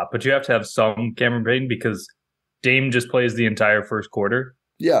 Not a lot, but you have to have some Cameron Payne because Dame just plays the entire first quarter.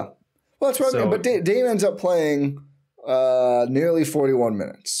 Yeah. Well, that's right. So, but Dame ends up playing nearly 41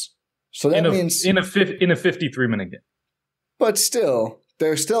 minutes. So that means in a 53-minute game. But still,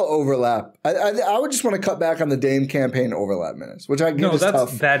 there's still overlap. I would just want to cut back on the Dame campaign overlap minutes, which I get is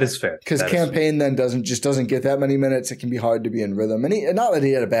tough. That is fair. Because campaign then doesn't get that many minutes. It can be hard to be in rhythm. And not that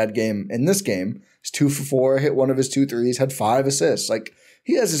he had a bad game in this game. He's 2 for 4, hit one of his 2 threes, had 5 assists. Like,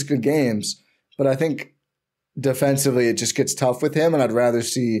 he has his good games. But I think defensively it just gets tough with him, and I'd rather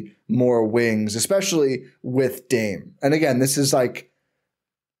see more wings, especially with Dame. And again, this is like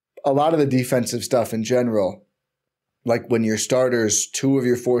a lot of the defensive stuff in general. Like when your starters, 2 of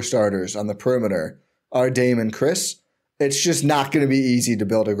your 4 starters on the perimeter are Dame and Khris, it's just not going to be easy to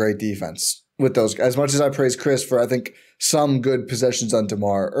build a great defense with those. As much as I praise Khris for, I think, some good possessions on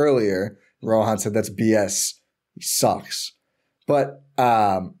DeMar earlier, Rohan said that's BS. He sucks. But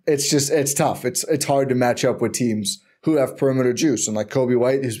it's tough. It's hard to match up with teams who have perimeter juice. And like Kobe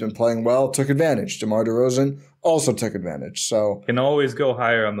White, who's been playing well, took advantage. DeMar DeRozan also took advantage. So can always go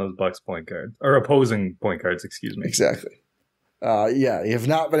higher on those Bucks point guards or opposing point guards. Excuse me. Exactly. You have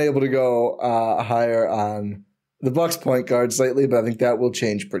not been able to go higher on the Bucks point guards lately, but I think that will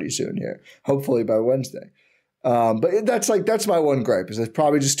change pretty soon here. Hopefully by Wednesday. But that's my one gripe is there's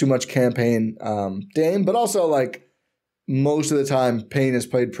probably just too much campaign Dame, but also like most of the time Payne has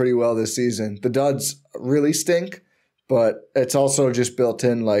played pretty well this season. The duds really stink, but it's also just built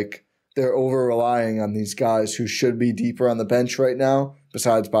in like they're over relying on these guys who should be deeper on the bench right now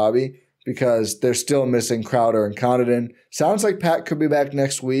besides Bobby because they're still missing Crowder and Connaughton. Sounds like Pat could be back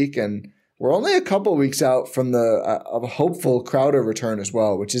next week, and we're only a couple weeks out from the hopeful Crowder return as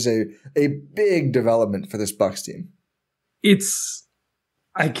well, which is a big development for this Bucks team.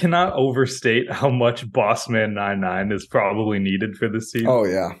 I cannot overstate how much Bossman 99 is probably needed for this team. Oh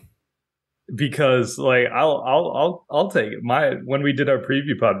yeah, because like I'll take it. When we did our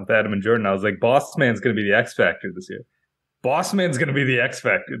preview pod with Adam and Jordan, I was like, Bossman's going to be the X factor this year. Bossman's going to be the X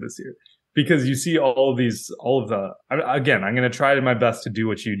factor this year. Because you see I'm going to try my best to do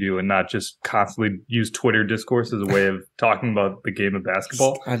what you do and not just constantly use Twitter discourse as a way of talking about the game of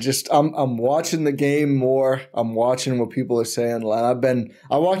basketball. I'm watching the game more. I'm watching what people are saying.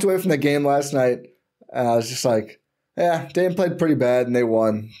 I walked away from the game last night. And I was just like, yeah, Dame played pretty bad and they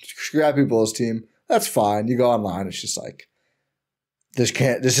won. Scrappy Bulls team. That's fine. You go online. It's just like, this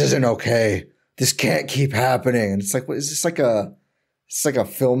isn't okay. This can't keep happening. And it's like, what is this like It's like a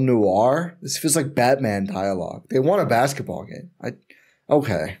film noir. This feels like Batman dialogue. They won a basketball game.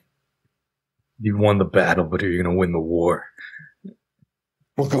 Okay. You won the battle, but are you going to win the war?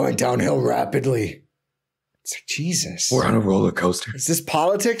 We're going downhill rapidly. It's like, Jesus. We're on a roller coaster. Is this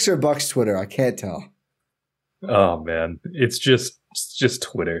politics or Bucks Twitter? I can't tell. Oh, man. It's just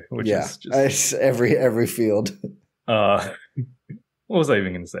Twitter. Which is just... It's every field. What was I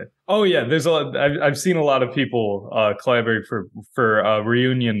even going to say? Oh, yeah. There's I've seen a lot of people collaborate for a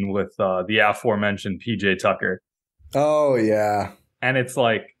reunion with the aforementioned PJ Tucker. Oh, yeah. And it's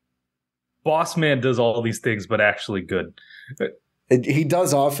like, Boss Man does all these things, but actually good. He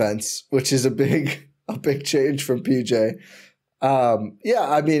does offense, which is a big change from PJ. Yeah,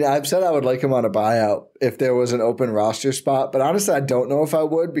 I mean, I've said I would like him on a buyout if there was an open roster spot, but honestly, I don't know if I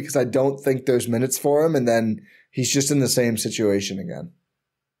would because I don't think there's minutes for him, and then he's just in the same situation again.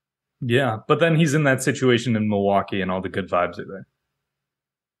 Yeah, but then he's in that situation in Milwaukee, and all the good vibes are there.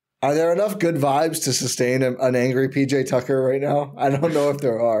 Are there enough good vibes to sustain an angry PJ Tucker right now? I don't know if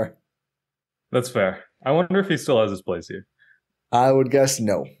there are. That's fair. I wonder if he still has his place here. I would guess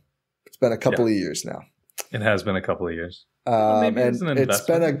no. It's been a couple of years now. It has been a couple of years. And it's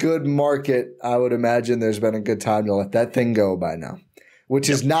been a good market. I would imagine there's been a good time to let that thing go by now, which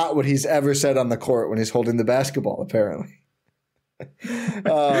is not what he's ever said on the court when he's holding the basketball, apparently.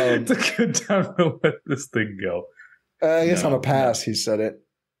 It's a good time to let this thing go. I guess on a pass, he said it.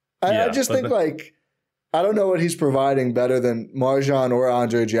 I just think, I don't know what he's providing better than MarJon or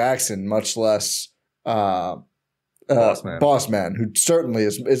Andre Jackson, much less Boss Man, who certainly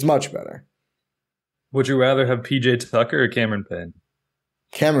is much better. Would you rather have PJ Tucker or Cameron Payne?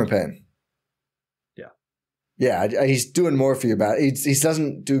 Cameron Payne. Yeah. Yeah, he's doing more for your he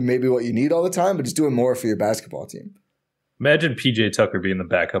doesn't do maybe what you need all the time, but he's doing more for your basketball team. Imagine PJ Tucker being the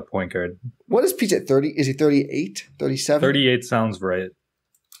backup point guard. What is PJ, 30? Is he 38? 37? 38 sounds right.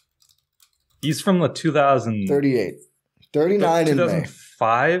 He's from the 38. 39 in May.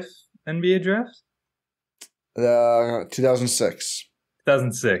 2005 NBA draft? 2006.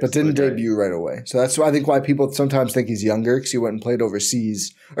 2006. But didn't debut right away. So that's why I think why people sometimes think he's younger because he went and played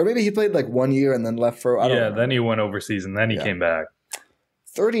overseas. Or maybe he played like 1 year and then left for, I don't know. Then he went overseas and then he came back.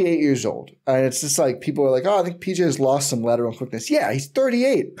 38 years old. And it's just like people are like, oh, I think PJ has lost some lateral quickness. Yeah, he's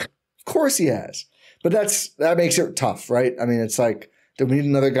 38. Of course he has. But that makes it tough, right? I mean, it's like, do we need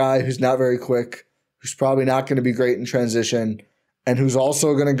another guy who's not very quick, who's probably not going to be great in transition, and who's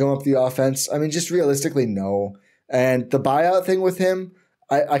also going to go up the offense? I mean, just realistically, no. And the buyout thing with him,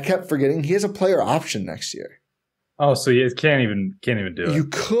 I kept forgetting he has a player option next year. Oh, so he can't even do it. You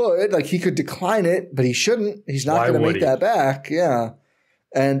could, he could decline it, but he shouldn't. He's not going to make that back. Yeah.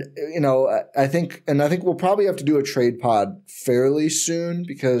 And, I think we'll probably have to do a trade pod fairly soon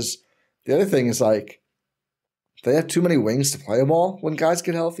because the other thing is they have too many wings to play them all when guys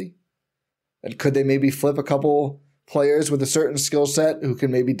get healthy. And could they maybe flip a couple players with a certain skill set who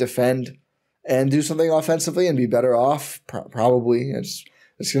can maybe defend and do something offensively and be better off? Probably. It's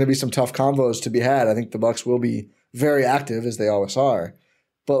going to be some tough combos to be had. I think the Bucks will be very active as they always are.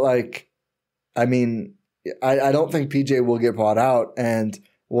 But I don't think PJ will get bought out, and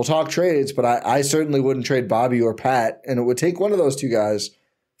we'll talk trades, but I certainly wouldn't trade Bobby or Pat, and it would take one of those two guys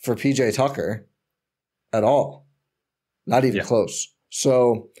for PJ Tucker at all. Not even close.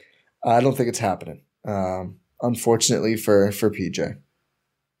 So I don't think it's happening, unfortunately for PJ.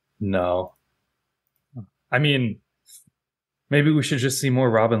 No. I mean, maybe we should just see more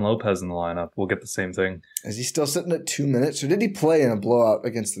Robin Lopez in the lineup. We'll get the same thing. Is he still sitting at 2 minutes, or did he play in a blowout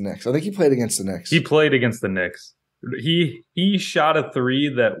against the Knicks? I think he played against the Knicks. He played against the Knicks. He shot a three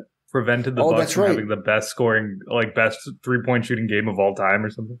that prevented the Bucks from having the best scoring, best 3-point shooting game of all time or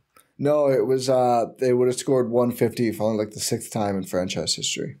something. No, it was they would have scored 150 for only the sixth time in franchise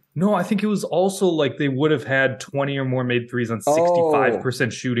history. No, I think it was also they would have had 20 or more made threes on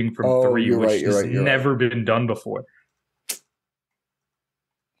 65% shooting from three, which has never been done before.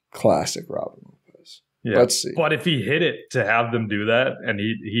 Classic Robin Lopez. Yeah. Let's see. But if he hit it to have them do that and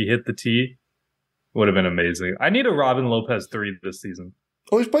he hit the tee, would have been amazing. I need a Robin Lopez 3 this season.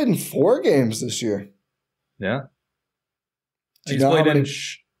 Oh, he's played in 4 games this year. Yeah. Do you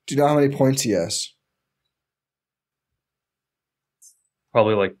know how many points he has?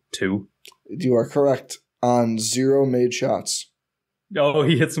 Probably 2. You are correct. On 0 made shots. Oh,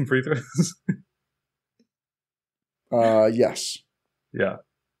 he hit some free throws? Yes. Yeah.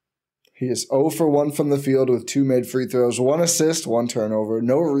 He is 0 for 1 from the field with 2 made free throws, 1 assist, 1 turnover,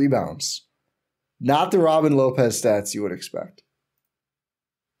 no rebounds. Not the Robin Lopez stats you would expect.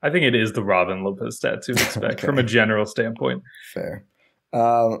 I think it is the Robin Lopez stats you would expect from a general standpoint. Fair.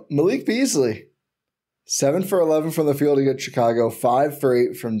 Malik Beasley, 7 for 11 from the field against Chicago, 5 for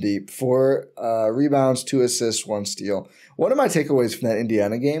 8 from deep, 4 rebounds, 2 assists, 1 steal. One of my takeaways from that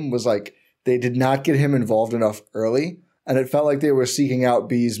Indiana game was like they did not get him involved enough early, and it felt like they were seeking out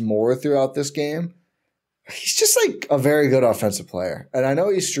Bees more throughout this game. He's just like a very good offensive player. And I know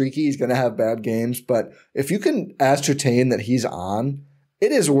he's streaky, he's going to have bad games, but if you can ascertain that he's on,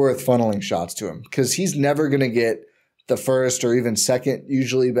 it is worth funneling shots to him because he's never going to get the first or even second,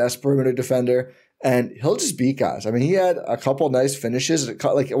 usually best perimeter defender, and he'll just beat guys. I mean, he had a couple nice finishes,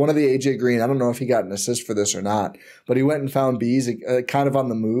 like one of the AJ Green. I don't know if he got an assist for this or not, but he went and found Bees kind of on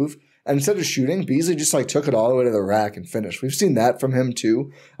the move. And instead of shooting, Beasley just like took it all the way to the rack and finished. We've seen that from him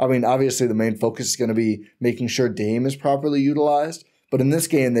too. I mean, obviously the main focus is going to be making sure Dame is properly utilized. But in this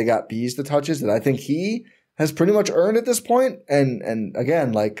game, they got Bees the touches that I think he has pretty much earned at this point. And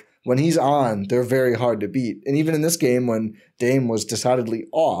again, like when he's on, they're very hard to beat. And even in this game, when Dame was decidedly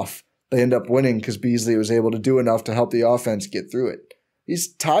off, they end up winning because Beasley was able to do enough to help the offense get through it.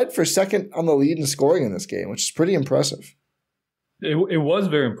 He's tied for second on the lead in scoring in this game, which is pretty impressive. It was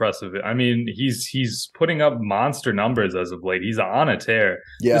very impressive. I mean, he's putting up monster numbers as of late. He's on a tear.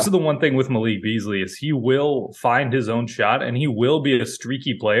 Yeah. This is the one thing with Malik Beasley is he will find his own shot and he will be a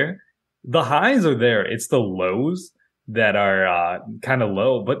streaky player. The highs are there. It's the lows that are kind of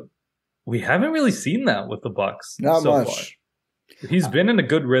low, but we haven't really seen that with the Bucks. Not so much. Far. He's been in a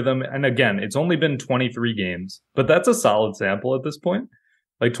good rhythm, and again, it's only been 23 games, but that's a solid sample at this point.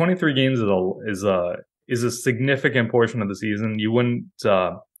 Like 23 games is a significant portion of the season. You wouldn't.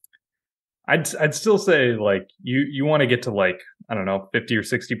 I'd still say like you want to get to like I don't know 50 or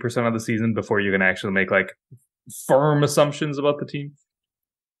 60% of the season before you can actually make like firm assumptions about the team.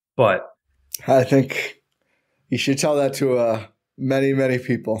 But I think you should tell that to many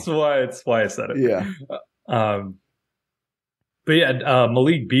people. That's why I said it. Yeah. But yeah,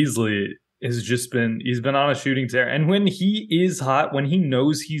 Malik Beasley has he's been on a shooting tear, and when he is hot, when he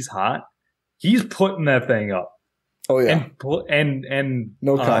knows he's hot, he's putting that thing up. Oh yeah, and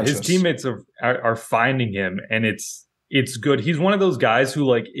no his teammates are finding him, and it's good. He's one of those guys who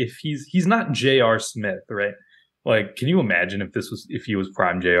like if he's not J.R. Smith, right? Like, can you imagine if he was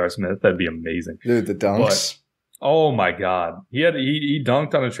prime J.R. Smith? That'd be amazing, dude. The dunks. But, oh my god, he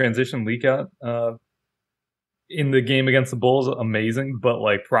dunked on a transition leak out in the game against the Bulls, amazing. But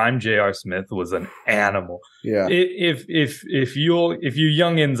like prime J.R. Smith was an animal. Yeah. If you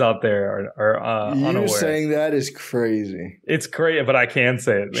youngins out there are unaware, saying that is crazy. It's crazy, but I can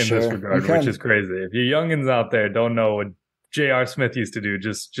say it in this regard, which is crazy. If you youngins out there don't know what J.R. Smith used to do,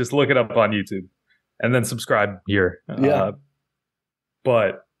 just look it up on YouTube and then subscribe here. Yeah.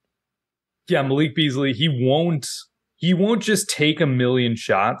 But yeah, Malik Beasley, he won't just take a million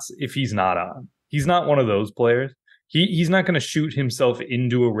shots if he's not on. He's not one of those players. He's not going to shoot himself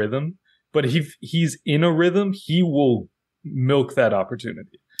into a rhythm, but if he's in a rhythm, he will milk that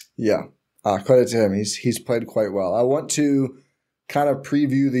opportunity. Yeah. Credit to him. He's played quite well. I want to kind of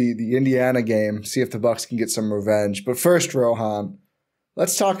preview the Indiana game, see if the Bucks can get some revenge. But first, Rohan,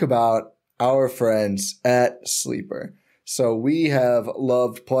 let's talk about our friends at Sleeper. So we have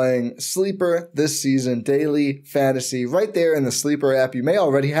loved playing Sleeper this season, daily fantasy, right there in the Sleeper app. You may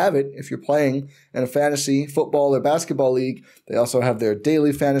already have it if you're playing in a fantasy football or basketball league. They also have their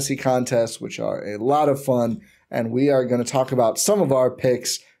daily fantasy contests, which are a lot of fun. And we are going to talk about some of our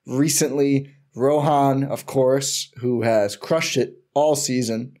picks recently. Rohan, of course, who has crushed it all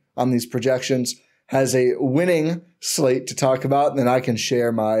season on these projections, has a winning slate to talk about, and then I can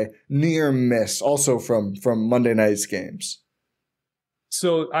share my near miss also from Monday night's games.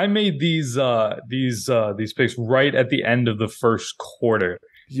 So I made these picks right at the end of the first quarter.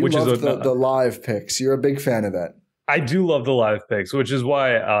 You love the live picks. You're a big fan of that. I do love the live picks, which is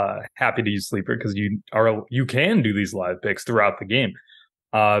why happy to use Sleeper because you can do these live picks throughout the game.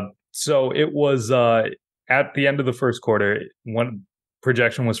 So it was at the end of the first quarter. One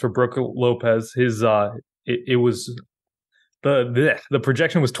projection was for Brook Lopez. His it was the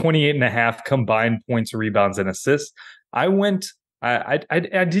projection was 28.5 combined points, rebounds, and assists. I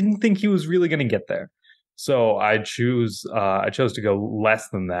didn't think he was really going to get there, so I chose to go less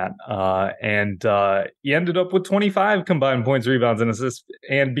than that, and he ended up with 25 combined points, rebounds, and assists.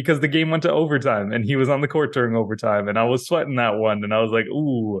 And because the game went to overtime, and he was on the court during overtime, and I was sweating that one, and I was like,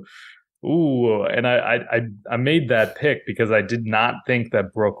 ooh. And I made that pick because I did not think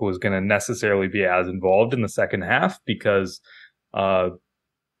that Brook was going to necessarily be as involved in the second half because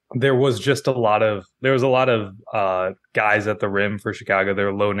there was a lot of guys at the rim for Chicago. They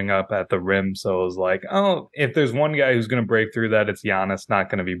were loading up at the rim, so it was like, oh, if there's one guy who's going to break through that, it's Giannis, not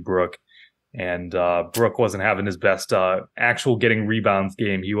going to be Brook. And Brook wasn't having his best actual getting rebounds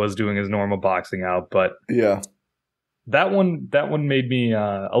game. He was doing his normal boxing out, but yeah, that one made me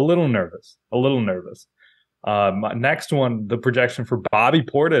a little nervous. My next one, the projection for Bobby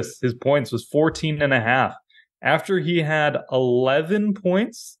Portis, his points was 14.5. After he had 11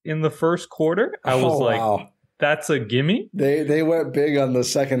 points in the first quarter, I was wow. That's a gimme. They went big on the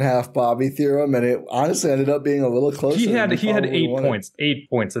second half Bobby theorem, and it honestly ended up being a little closer. He had 8 points. 8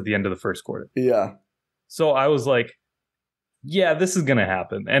 points at the end of the first quarter. Yeah. So I was like, yeah, this is going to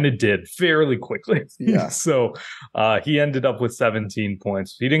happen. And it did fairly quickly. Yeah. So he ended up with 17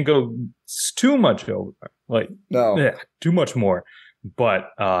 points. He didn't go too much over. Too much more. But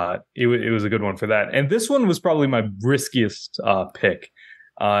it was a good one for that. And this one was probably my riskiest pick.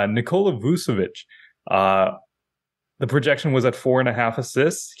 Nikola Vucevic. The projection was at 4.5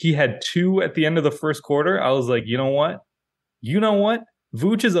 assists. He had 2 at the end of the first quarter. I was like, you know what?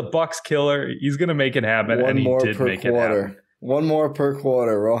 Vooch is a Bucks killer. He's going to make it happen. And he did make it happen. One more per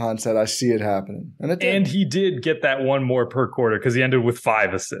quarter. Rohan said, I see it happening. And it did. And he did get that one more per quarter because he ended with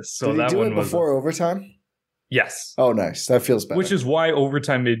 5 assists. So did he do it before overtime? Yes. Oh, nice. That feels better. Which is why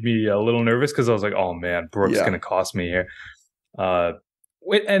overtime made me a little nervous because I was like, oh, man, Brook's going to cost me here.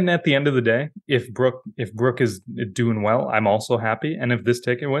 And at the end of the day, if Brook is doing well, I'm also happy. And if this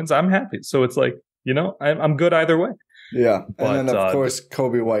ticket wins, I'm happy. So it's like, I'm good either way. Yeah. But, and then, of course,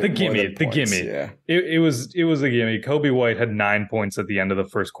 Kobe White. The gimme. Yeah. It was a gimme. Kobe White had 9 points at the end of the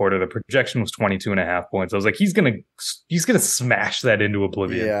first quarter. The projection was 22.5 points. I was like, he's going to smash that into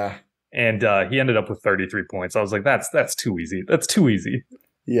oblivion. Yeah. And he ended up with 33 points. I was like, that's too easy. That's too easy.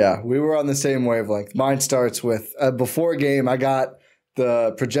 Yeah. We were on the same wavelength. Mine starts with before game,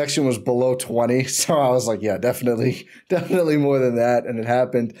 the projection was below 20. So I was like, yeah, definitely more than that. And it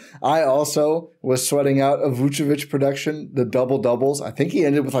happened. I also was sweating out a Vucevic production, the double doubles. I think he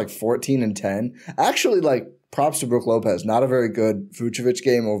ended with like 14 and 10. Actually, props to Brook Lopez. Not a very good Vucevic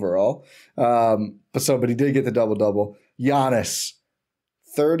game overall. But he did get the double double. Giannis,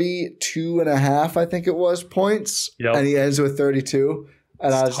 32.5, I think it was, points. Yep. And he ends with 32.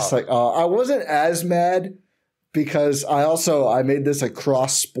 And I was just like, I wasn't as mad because I made this a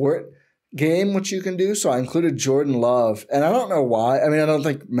cross-sport game, which you can do. So I included Jordan Love. And I don't know why. I mean, I don't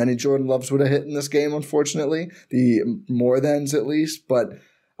think many Jordan Loves would have hit in this game, unfortunately. The more thans, at least. But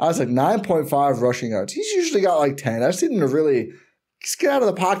I was like, 9.5 rushing yards. He's usually got like 10. I just need him to really just get out of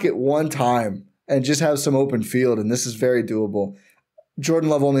the pocket one time and just have some open field. And this is very doable. Jordan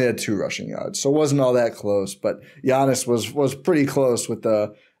Love only had 2 rushing yards, so it wasn't all that close. But Giannis was pretty close with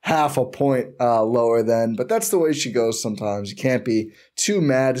the half a point lower than. But that's the way she goes sometimes. You can't be too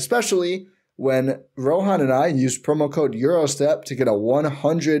mad, especially when Rohan and I use promo code Eurostep to get a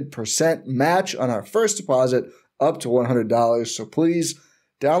 100% match on our first deposit up to $100. So please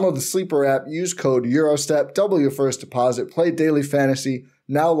download the Sleeper app, use code Eurostep, double your first deposit, play daily fantasy,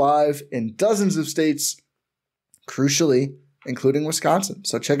 now live in dozens of states, crucially, including Wisconsin.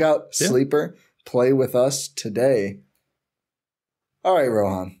 So check out Sleeper, play with us today. All right,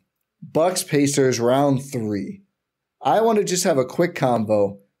 Rohan. Bucks Pacers round 3. I want to just have a quick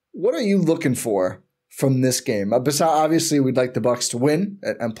convo. What are you looking for from this game? Besides, obviously, we'd like the Bucks to win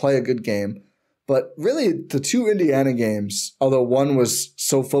and play a good game. But really, the 2 Indiana games, although one was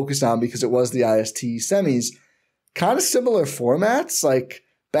so focused on because it was the IST semis, kind of similar formats, like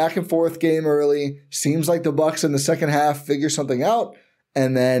back and forth game early. Seems like the Bucks in the second half figure something out.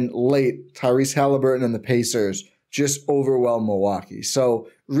 And then late, Tyrese Halliburton and the Pacers just overwhelm Milwaukee. So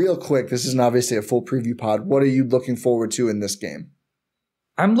real quick, this isn't obviously a full preview pod. What are you looking forward to in this game?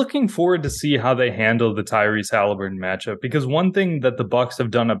 I'm looking forward to see how they handle the Tyrese Halliburton matchup, because one thing that the Bucks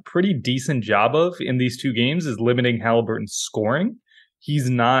have done a pretty decent job of in these 2 games is limiting Halliburton's scoring. He's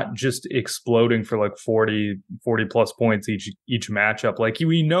not just exploding for like 40 plus points each matchup. Like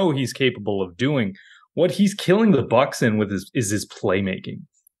we know he's capable of doing. What he's killing the Bucks in with is his playmaking.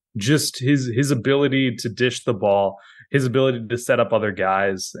 Just his ability to dish the ball, his ability to set up other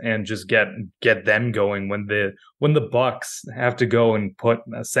guys and just get them going when the Bucks have to go and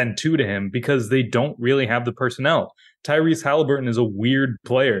send 2 to him because they don't really have the personnel. Tyrese Halliburton is a weird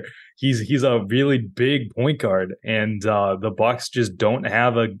player. He's a really big point guard, and the Bucks just don't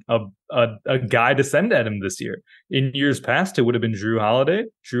have a guy to send at him this year. In years past, it would have been Drew Holiday.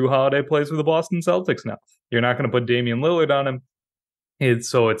 Drew Holiday plays for the Boston Celtics now. You're not going to put Damian Lillard on him.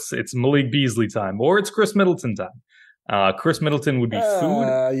 It's Malik Beasley time, or it's Khris Middleton time. Khris Middleton would be food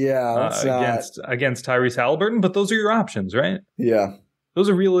against Tyrese Halliburton, but those are your options, right? Yeah. Those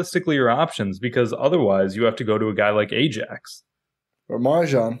are realistically your options, because otherwise you have to go to a guy like Ajax. Or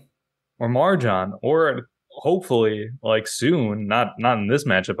MarJon. Or hopefully, like soon, not in this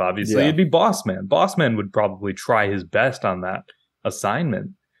matchup, obviously, Yeah. it'd be Boss Man. Boss Man would probably try his best on that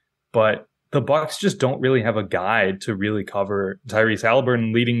assignment, but the Bucks just don't really have a guy to really cover Tyrese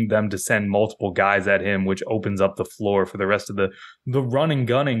Halliburton, leading them to send multiple guys at him, which opens up the floor for the rest of the running,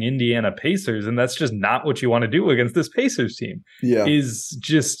 gunning Indiana Pacers, and that's just not what you want to do against this Pacers team. Yeah. Is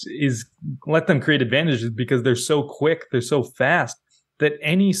let them create advantages because they're so quick, they're so fast that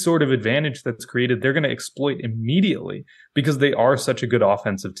any sort of advantage that's created, they're going to exploit immediately because they are such a good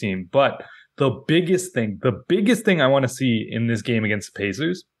offensive team. But the biggest thing I want to see in this game against the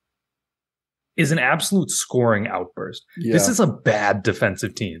Pacers is an absolute scoring outburst. Yeah. This is a bad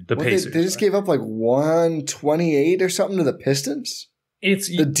defensive team, the Pacers. They just gave up like 128 or something to the Pistons? It's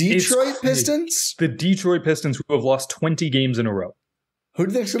the Detroit Pistons? The Detroit Pistons, who have lost 20 games in a row. Who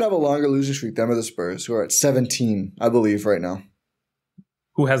do you think's going to have a longer losing streak, them or the Spurs, who are at 17, I believe, right now?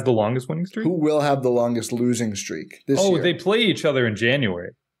 Who has the longest winning streak? Who will have the longest losing streak this year? Oh, they play each other in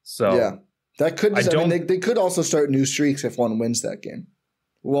January. So yeah. That could they could also start new streaks if one wins that game.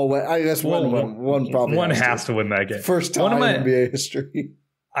 Well, I guess one probably has to win that game. First time in NBA history.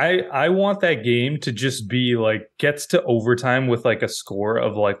 I want that game to just be like gets to overtime with like a score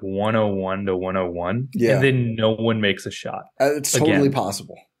of like 101 to 101, and then no one makes a shot. It's totally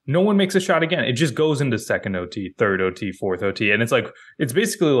possible. No one makes a shot again. It just goes into second OT, third OT, fourth OT, and it's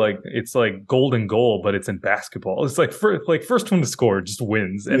basically like golden goal, but it's in basketball. It's like first one to score just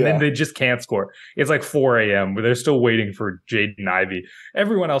wins, and then they just can't score. It's like 4 a.m. where they're still waiting for Jaden Ivey.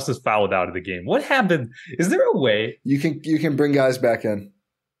 Everyone else is fouled out of the game. What happened? Is there a way you can bring guys back in?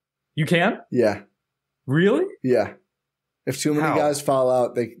 You can? Yeah. Really? Yeah. If too many guys foul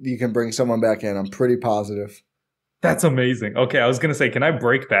out, you can bring someone back in. I'm pretty positive. That's amazing. Okay, I was gonna say, can I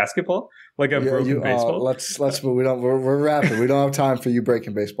break basketball like I've broken baseball? Let's move. We're wrapping. We don't have time for you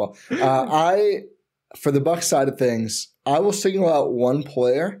breaking baseball. For the Bucks side of things, I will single out one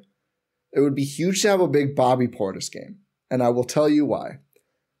player. It would be huge to have a big Bobby Portis game, and I will tell you why.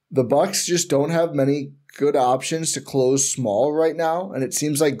 The Bucks just don't have many good options to close small right now, and it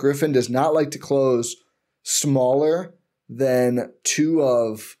seems like Griffin does not like to close smaller than two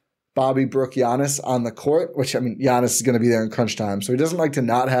of Bobby, Brooke, Giannis on the court, which, I mean, Giannis is going to be there in crunch time. So he doesn't like to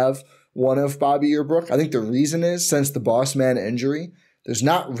not have one of Bobby or Brooke. I think the reason is since the boss man injury, there's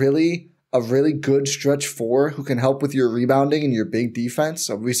not really a really good stretch four who can help with your rebounding and your big defense.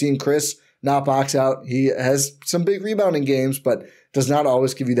 So we've seen Khris not box out. He has some big rebounding games, but does not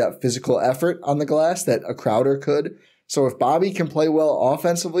always give you that physical effort on the glass that a Crowder could. So if Bobby can play well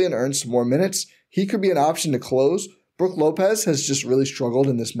offensively and earn some more minutes, he could be an option to close. Brook Lopez has just really struggled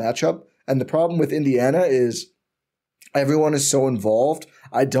in this matchup. And the problem with Indiana is everyone is so involved.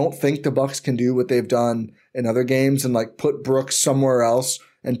 I don't think the Bucks can do what they've done in other games and like put Brooks somewhere else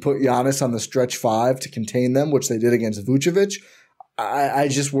and put Giannis on the stretch five to contain them, which they did against Vucevic. I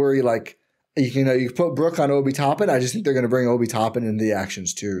just worry like you put Brooke on Obi Toppin. I just think they're going to bring Obi Toppin into the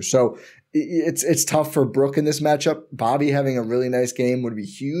actions too. So it's tough for Brooke in this matchup. Bobby having a really nice game would be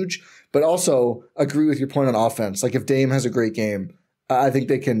huge. But also agree with your point on offense. Like if Dame has a great game, I think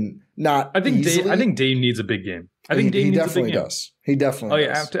they can not. I think easily. Dame needs a big game. I think Dame needs a big game. Does. He definitely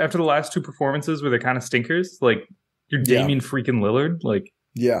does. After the last two performances where they're kind of stinkers, like you're Damian freaking Lillard, like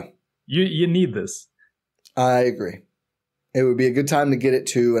you need this. I agree. It would be a good time to get it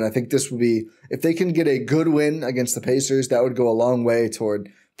too, and I think this would be if they can get a good win against the Pacers, that would go a long way toward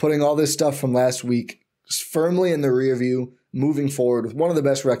putting all this stuff from last week firmly in the rear view. Moving forward with one of the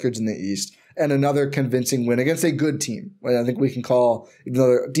best records in the East and another convincing win against a good team. I think we can call, even though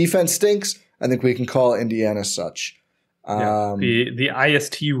their defense stinks, I think we can call Indiana such. The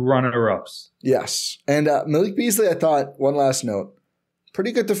IST runner-ups. Yes. And Malik Beasley, I thought, one last note,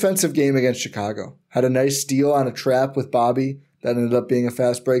 pretty good defensive game against Chicago. Had a nice steal on a trap with Bobby that ended up being a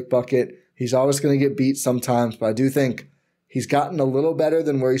fast break bucket. He's always going to get beat sometimes, but I do think he's gotten a little better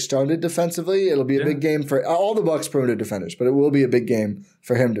than where he started defensively. It'll be a big game for all the Bucks perimeter defenders, but it will be a big game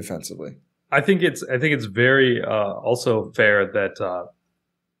for him defensively. I think it's very also fair that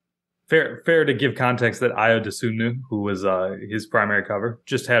fair to give context that Ayo Dosunmu, who was his primary cover,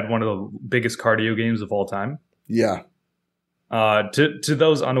 just had one of the biggest cardio games of all time. Yeah. To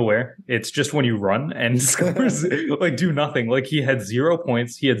those unaware, it's just when you run and scores like do nothing. Like he had 0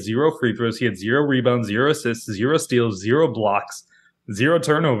 points, he had 0 free throws, he had 0 rebounds, 0 assists, 0 steals, 0 blocks, 0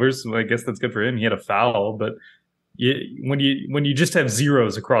 turnovers. So I guess that's good for him. He had a foul, but when you just have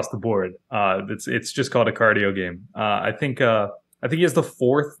zeros across the board, it's just called a cardio game. I think he has the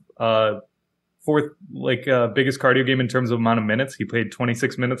fourth biggest cardio game in terms of amount of minutes. He played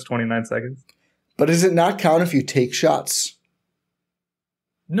 26 minutes, 29 seconds. But does it not count if you take shots?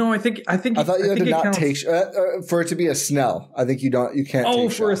 No, I thought you had to not counts. take for it to be a Snell. I think you can't. Oh,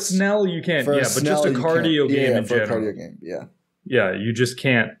 take for shots. a Snell you can't. For yeah, a but just a cardio game in for general. a cardio game. Yeah. Yeah, you just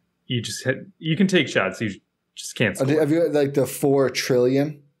can't. You can take shots. You just can't score. Have you like the 4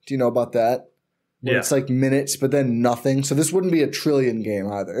 trillion? Do you know about that? Where it's like minutes, but then nothing. So this wouldn't be a trillion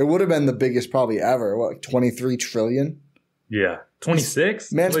game either. It would have been the biggest probably ever. What, like 23 trillion? Yeah,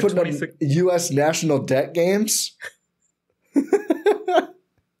 26. Man's like putting 26. up U.S. national debt games.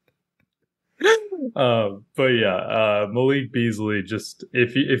 But yeah, Malik Beasley. Just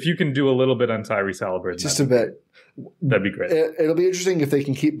if you can do a little bit on Tyrese Halliburton, just a bit. That'd be great. It'll be interesting if they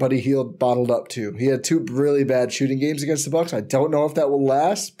can keep Buddy Hield bottled up too. He had 2 really bad shooting games against the Bucks. I don't know if that will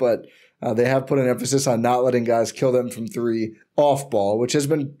last, but they have put an emphasis on not letting guys kill them from 3 off ball, which has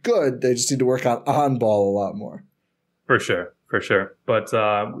been good. They just need to work on ball a lot more. For sure. But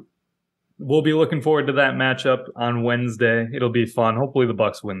we'll be looking forward to that matchup on Wednesday. It'll be fun. Hopefully the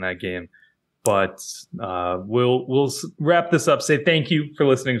Bucks win that game. But we'll wrap this up. Say thank you for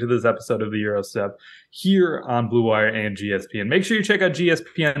listening to this episode of the Gyro Step here on Blue Wire and GSPN. Make sure you check out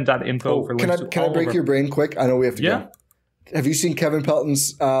gspn.info for links. Can I break your brain quick? I know we have to go. Have you seen Kevin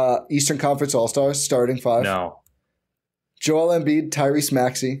Pelton's Eastern Conference All-Stars starting 5? No. Joel Embiid, Tyrese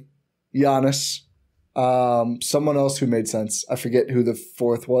Maxey, Giannis, someone else who made sense. I forget who the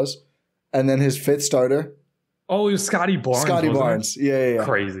 4th was. And then his 5th starter. Oh, it was Scotty Barnes. Yeah.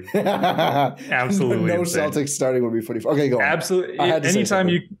 Crazy. Absolutely. No insane. Celtics starting would be pretty fun. Okay, go on. Absolutely. Anytime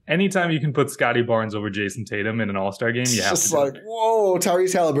you can put Scotty Barnes over Jason Tatum in an All-Star game, you have just to like, whoa,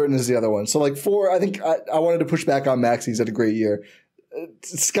 Tyrese Halliburton is the other one. So like 4, I think I wanted to push back on Max. He's had a great year.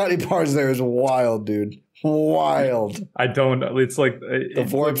 Scotty Barnes there is wild, dude. Wild. I don't know. It's like the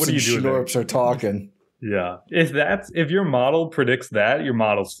Forbes and Schnorps are talking. Yeah. If your model predicts that, your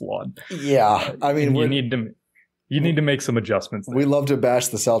model's flawed. Yeah. I mean, you need to make some adjustments there. We love to bash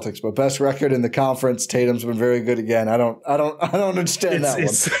the Celtics, but best record in the conference, Tatum's been very good again. I don't understand that one.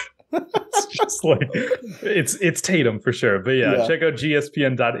 It's just like it's Tatum for sure. But yeah, check out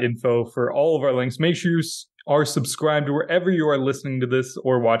gspn.info for all of our links. Make sure you are subscribed to wherever you are listening to this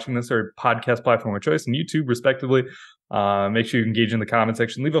or watching this, or podcast platform of choice and YouTube respectively. Make sure you engage in the comment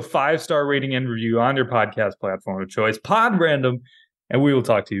section. Leave a 5-star rating and review on your podcast platform of choice. Pod Random, and we will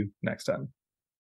talk to you next time.